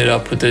and ended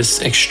up with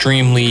this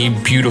extremely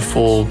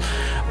beautiful,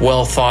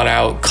 well thought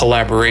out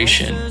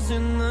collaboration.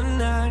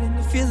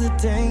 Feel the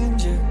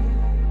danger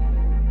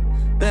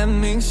that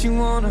makes you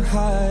wanna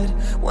hide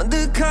when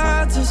the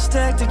cards are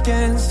stacked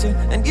against you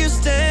and you're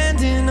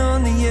standing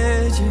on the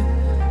edge.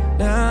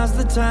 Now's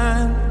the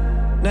time,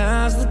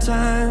 now's the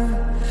time.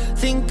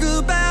 Think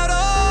about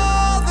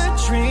all the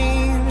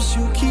dreams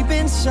you keep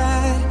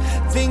inside.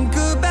 Think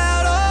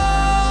about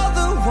all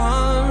the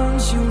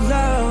ones you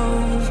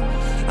love.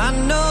 I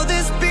know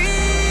this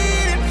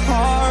beating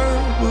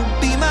heart will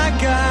be my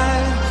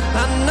guide.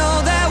 I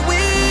know that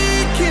we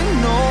can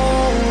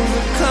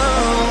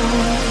overcome.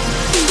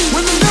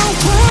 When the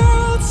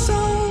world's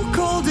so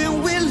cold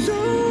and we're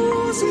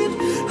losing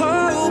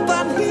hope,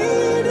 I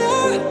need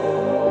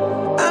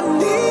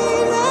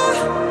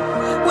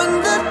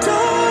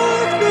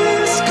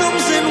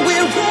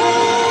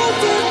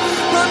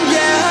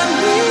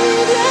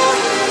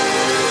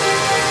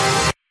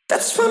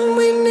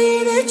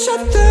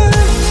other.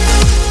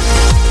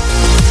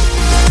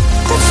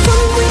 That's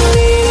when we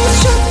need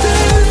each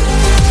other.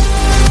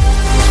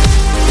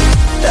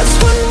 That's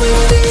when we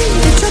need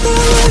each other.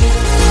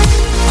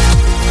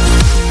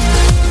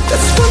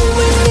 That's when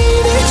we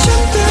need each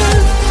other.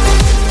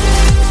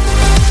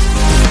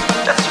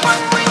 That's when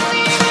we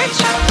need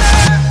each other.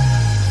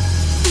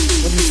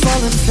 When you're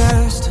falling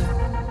fast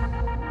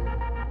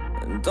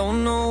and don't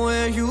know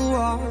where you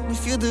are, you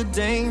feel the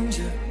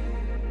danger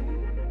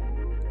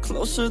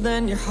closer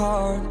than your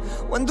heart.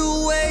 When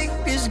the weight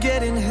is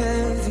getting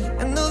heavy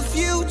and the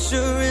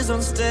future is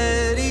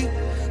unsteady,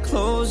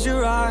 close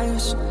your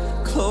eyes,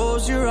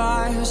 close your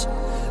eyes.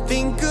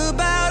 Think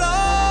about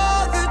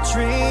all the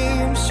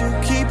dreams you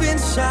keep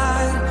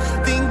inside.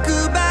 Think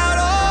about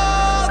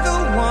all the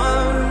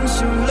ones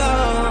you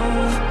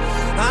love.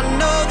 I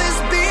know this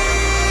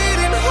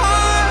beating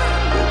heart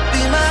will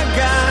be my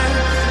guide.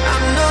 I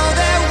know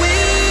that we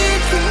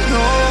can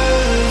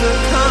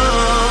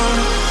overcome.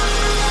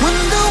 When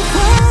the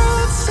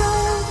world's so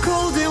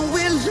cold and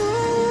we're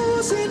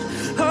losing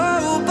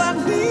hope, I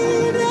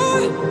need her,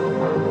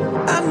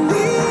 I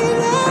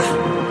need her.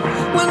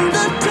 When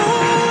the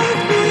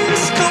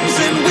darkness comes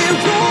and we're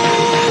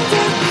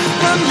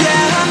overrun,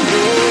 yeah, I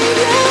need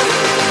her.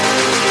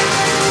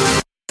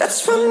 That's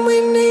when we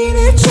need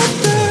each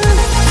other.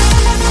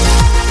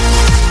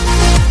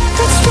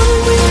 That's when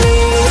we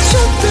need each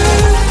other.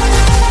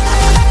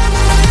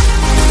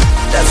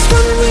 That's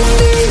when we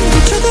need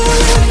each other.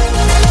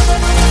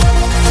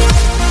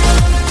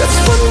 That's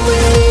when we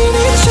need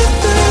each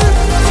other.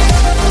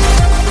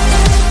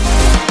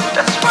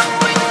 That's when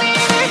we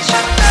need each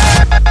other.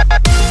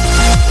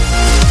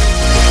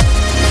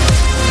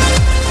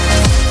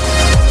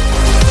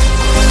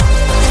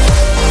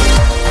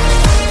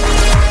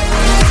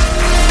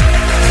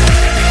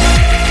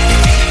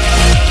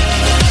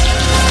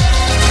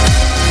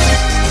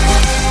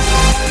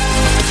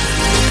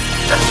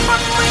 That's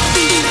when we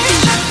need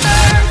each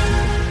other.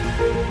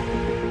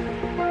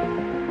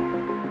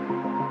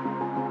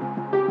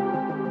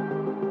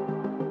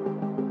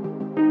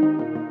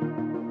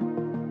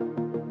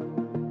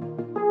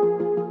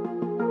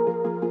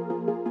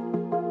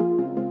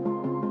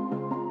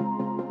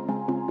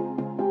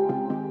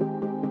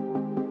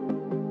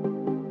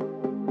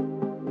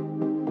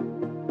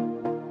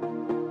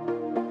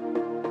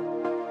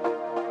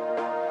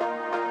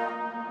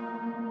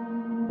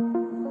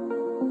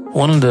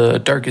 One of the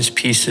darkest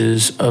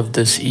pieces of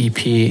this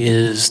EP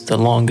is The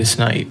Longest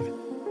Night.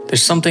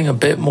 There's something a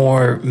bit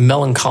more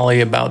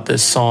melancholy about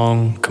this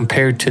song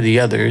compared to the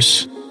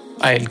others.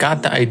 I had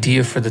got the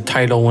idea for the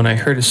title when I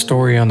heard a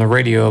story on the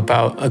radio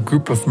about a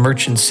group of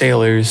merchant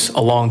sailors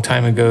a long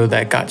time ago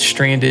that got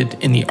stranded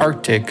in the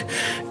Arctic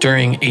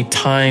during a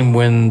time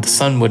when the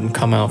sun wouldn't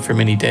come out for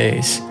many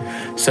days.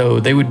 So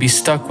they would be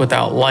stuck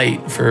without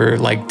light for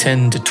like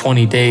 10 to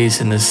 20 days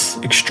in this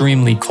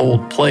extremely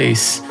cold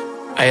place.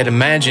 I had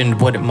imagined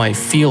what it might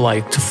feel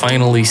like to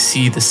finally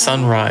see the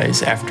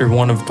sunrise after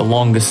one of the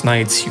longest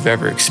nights you've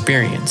ever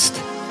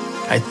experienced.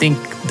 I think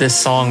this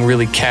song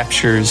really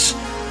captures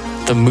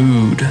the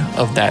mood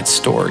of that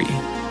story.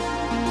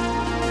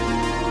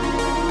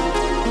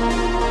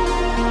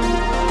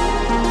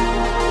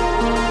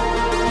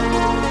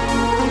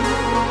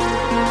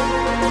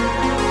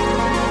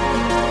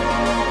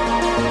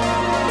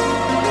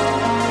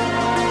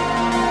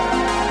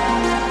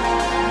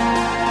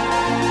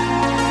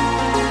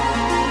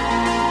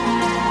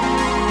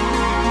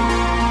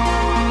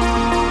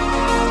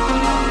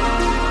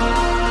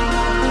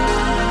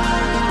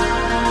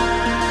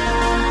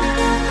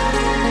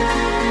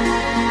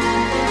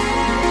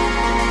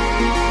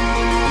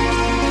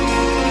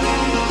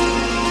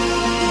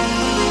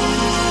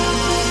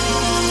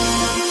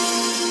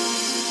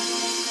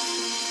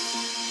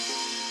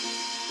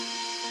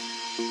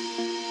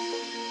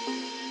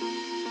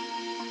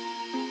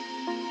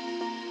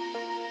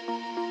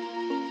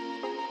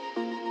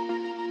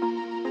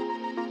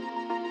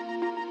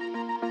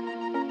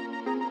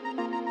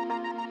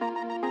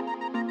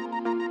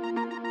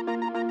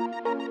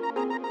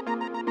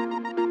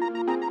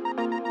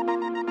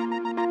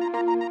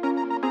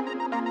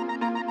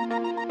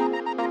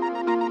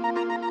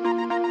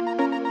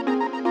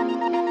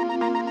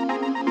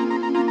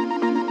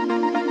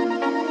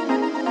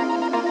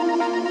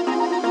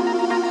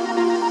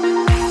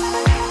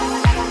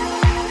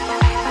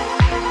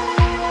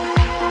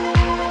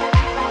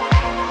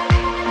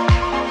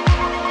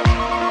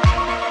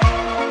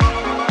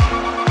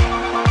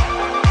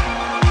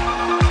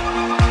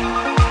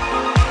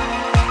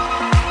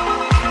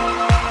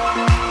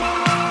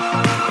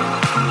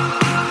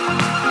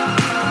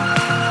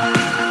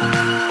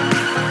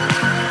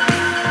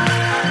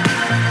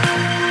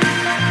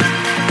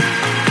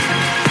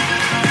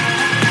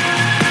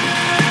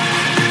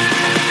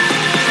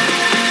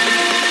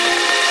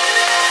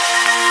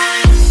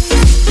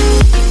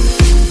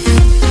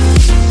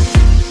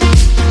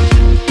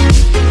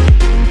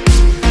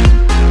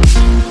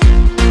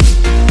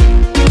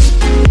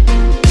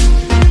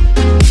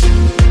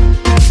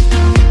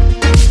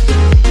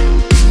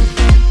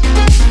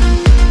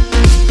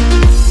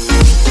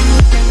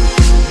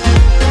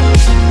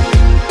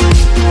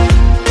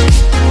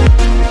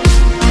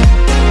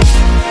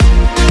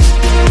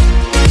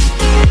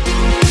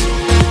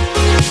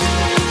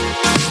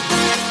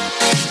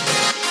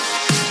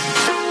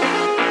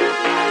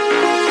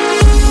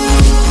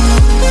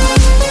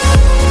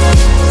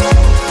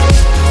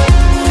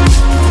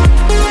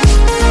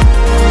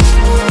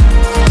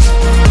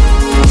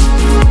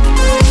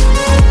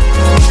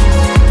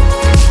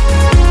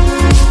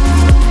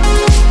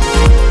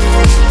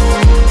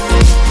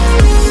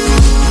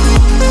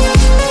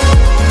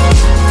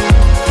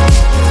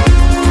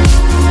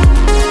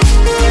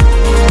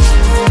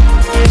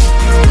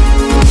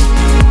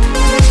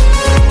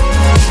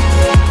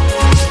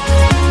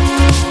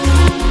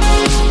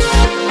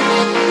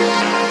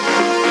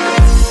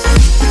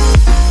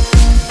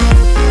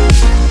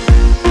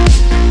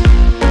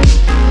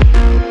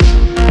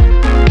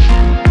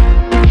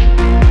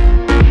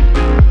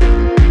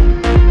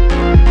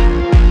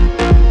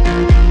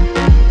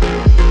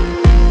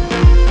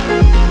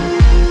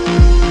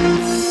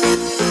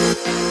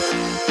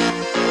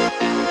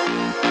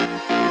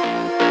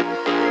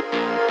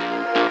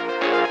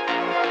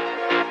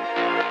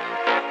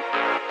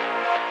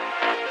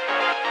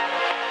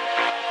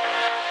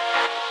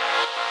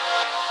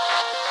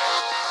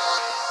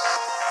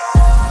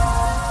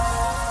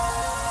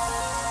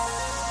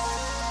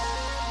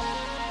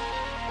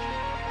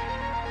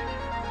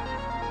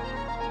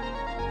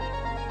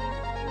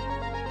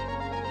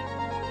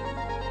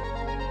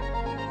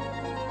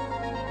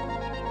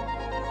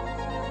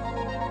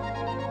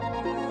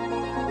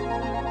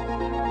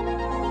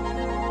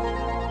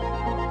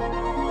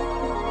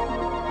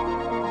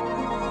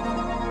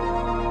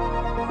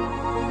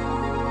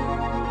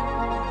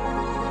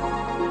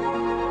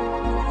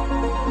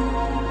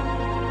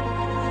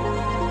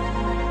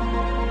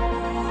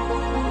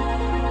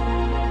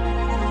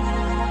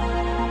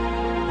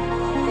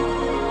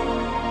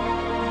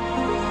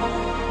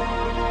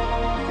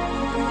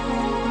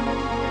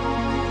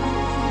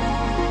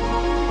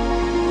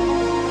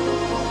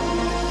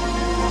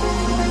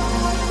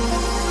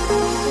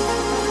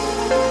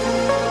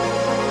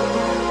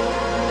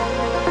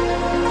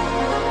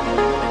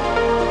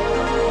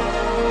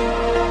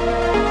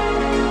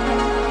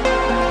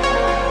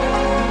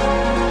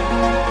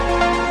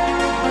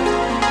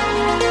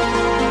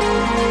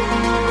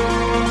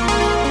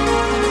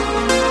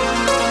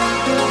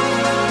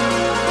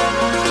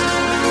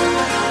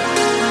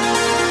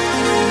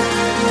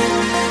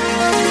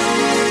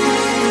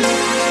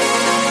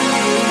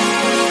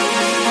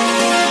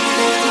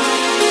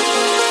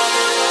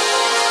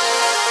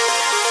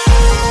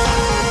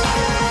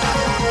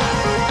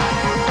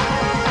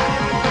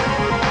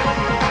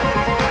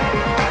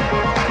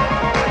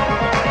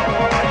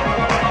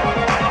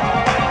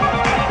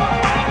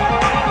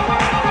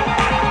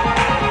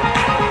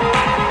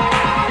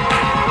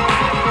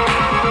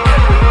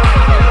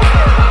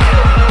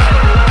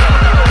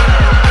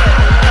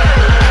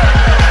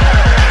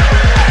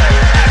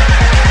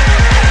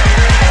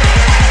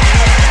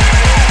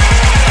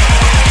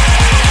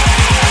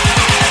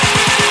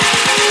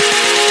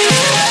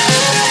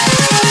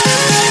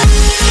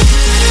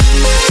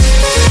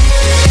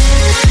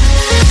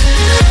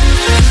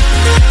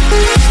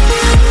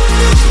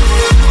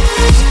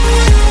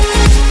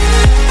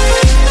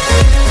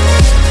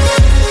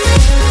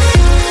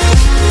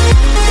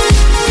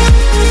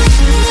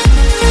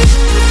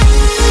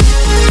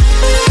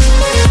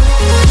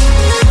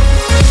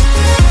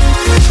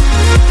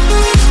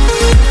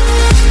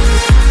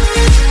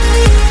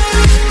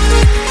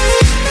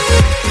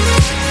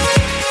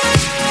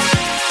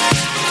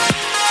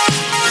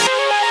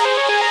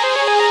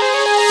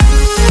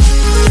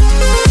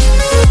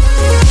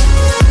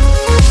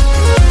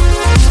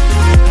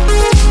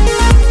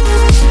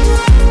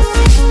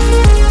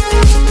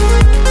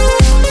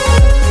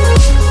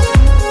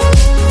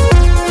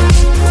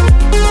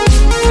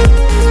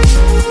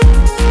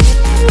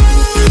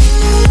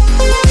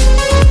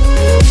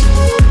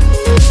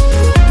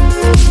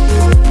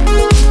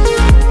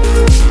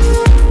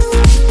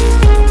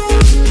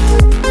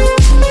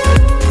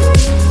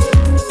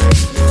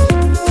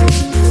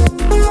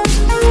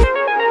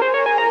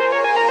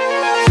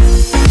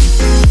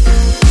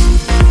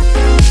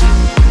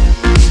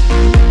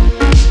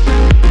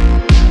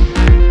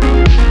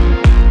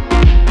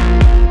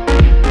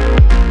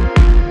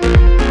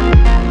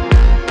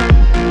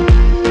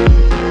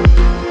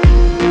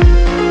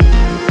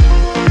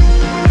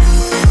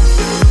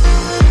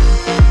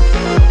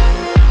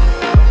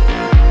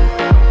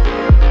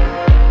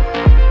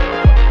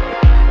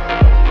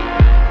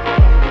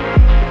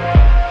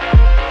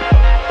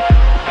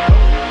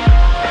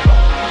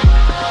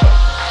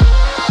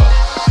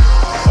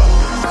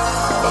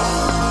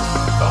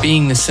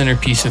 Being the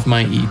centerpiece of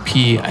my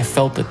EP, I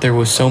felt that there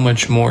was so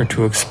much more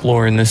to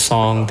explore in this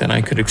song than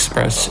I could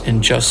express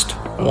in just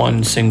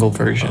one single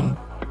version.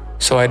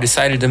 So I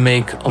decided to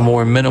make a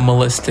more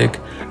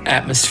minimalistic,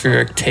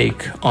 atmospheric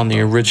take on the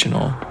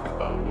original.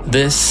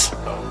 This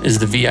is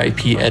the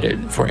VIP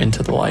edit for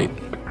Into the Light.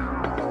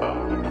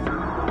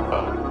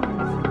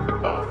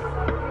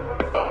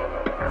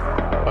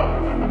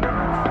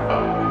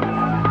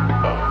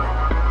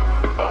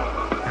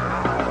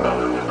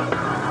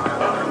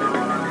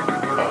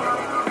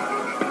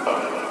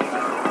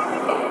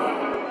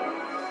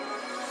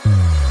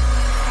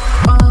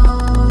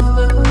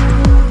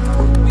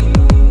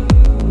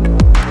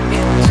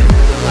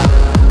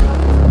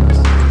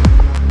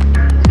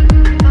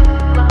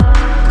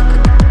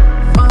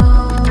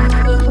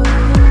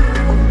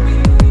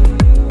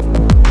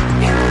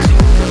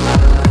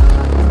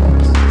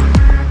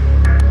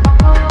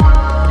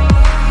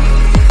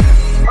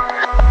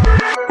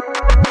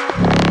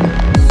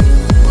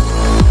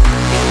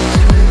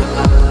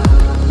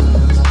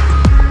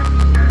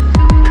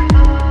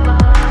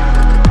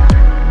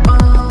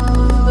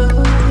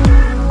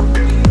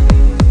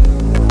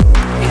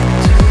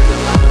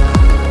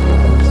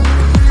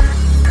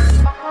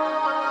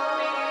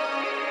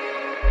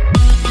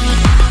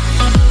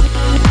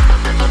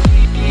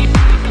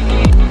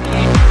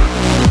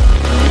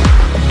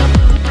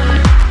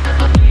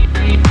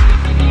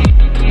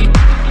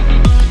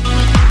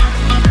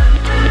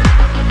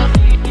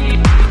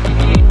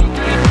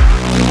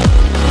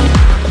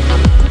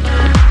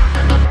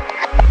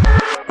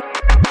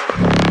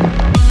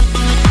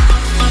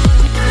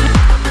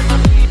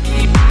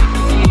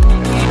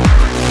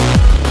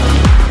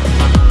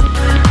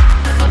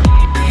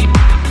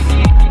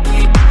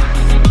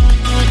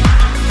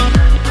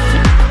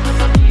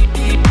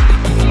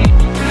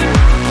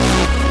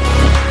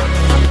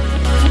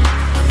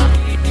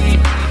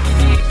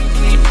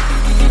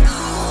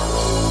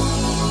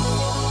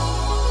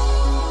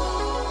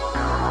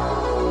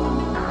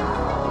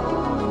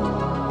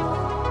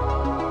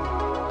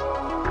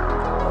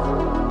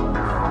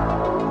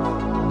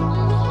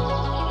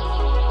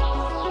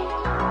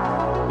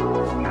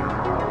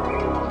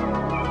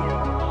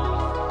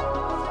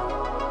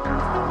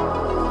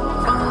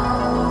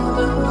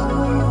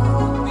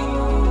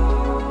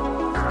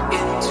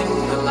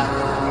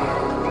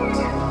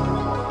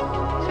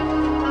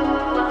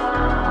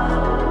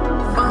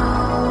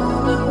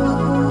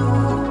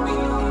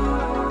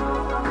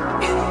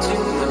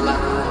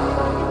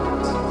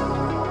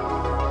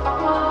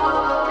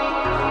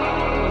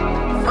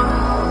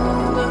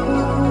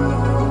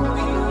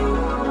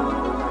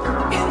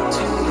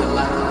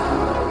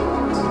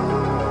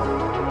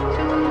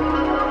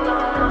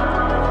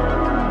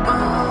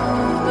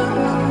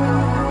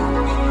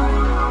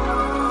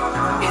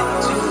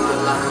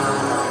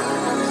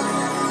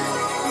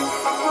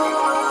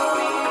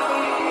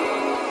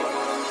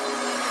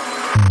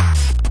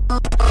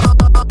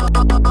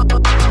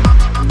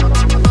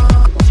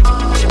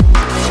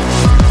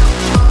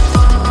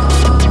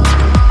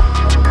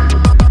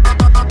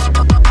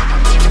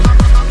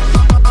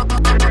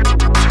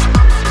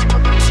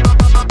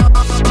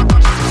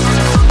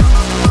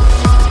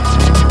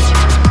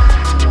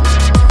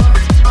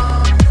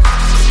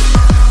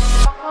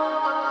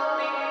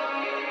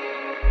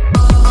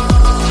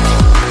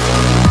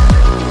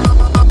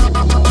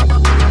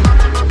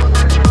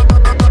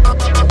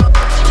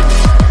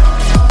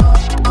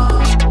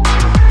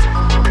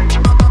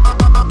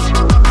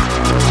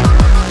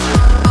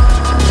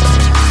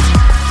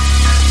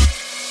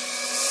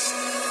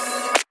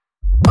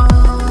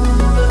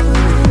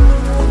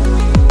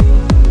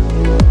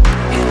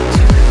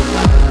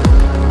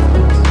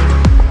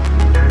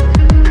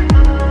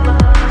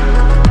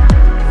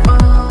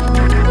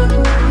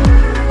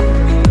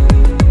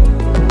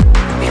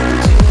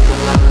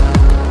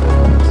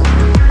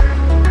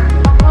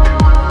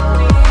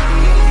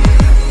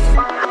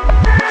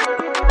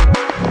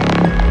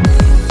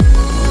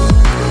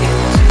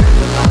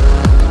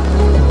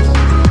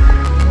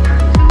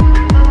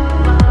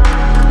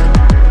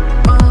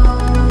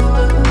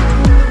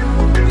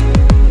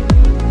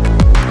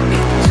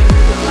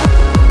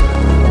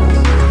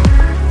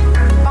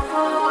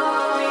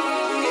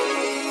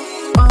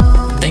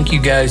 Thank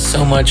you guys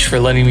so much for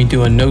letting me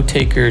do a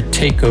Notaker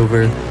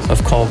takeover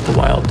of Call of the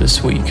Wild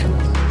this week.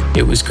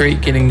 It was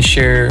great getting to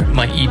share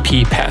my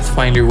EP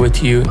Pathfinder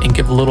with you and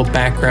give a little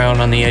background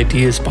on the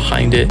ideas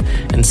behind it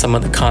and some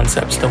of the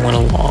concepts that went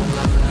along.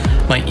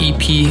 My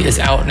EP is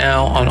out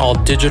now on all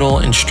digital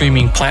and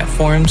streaming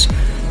platforms.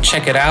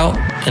 Check it out,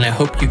 and I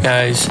hope you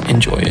guys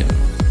enjoy it.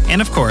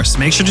 And of course,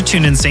 make sure to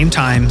tune in same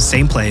time,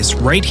 same place,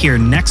 right here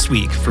next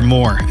week for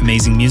more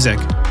amazing music.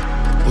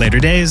 Later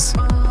days.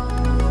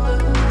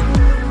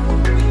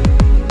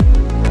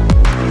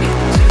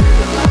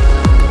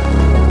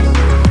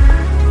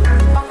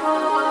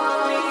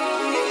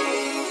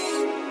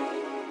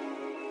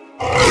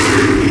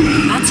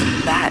 That's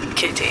a bad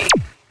kitty.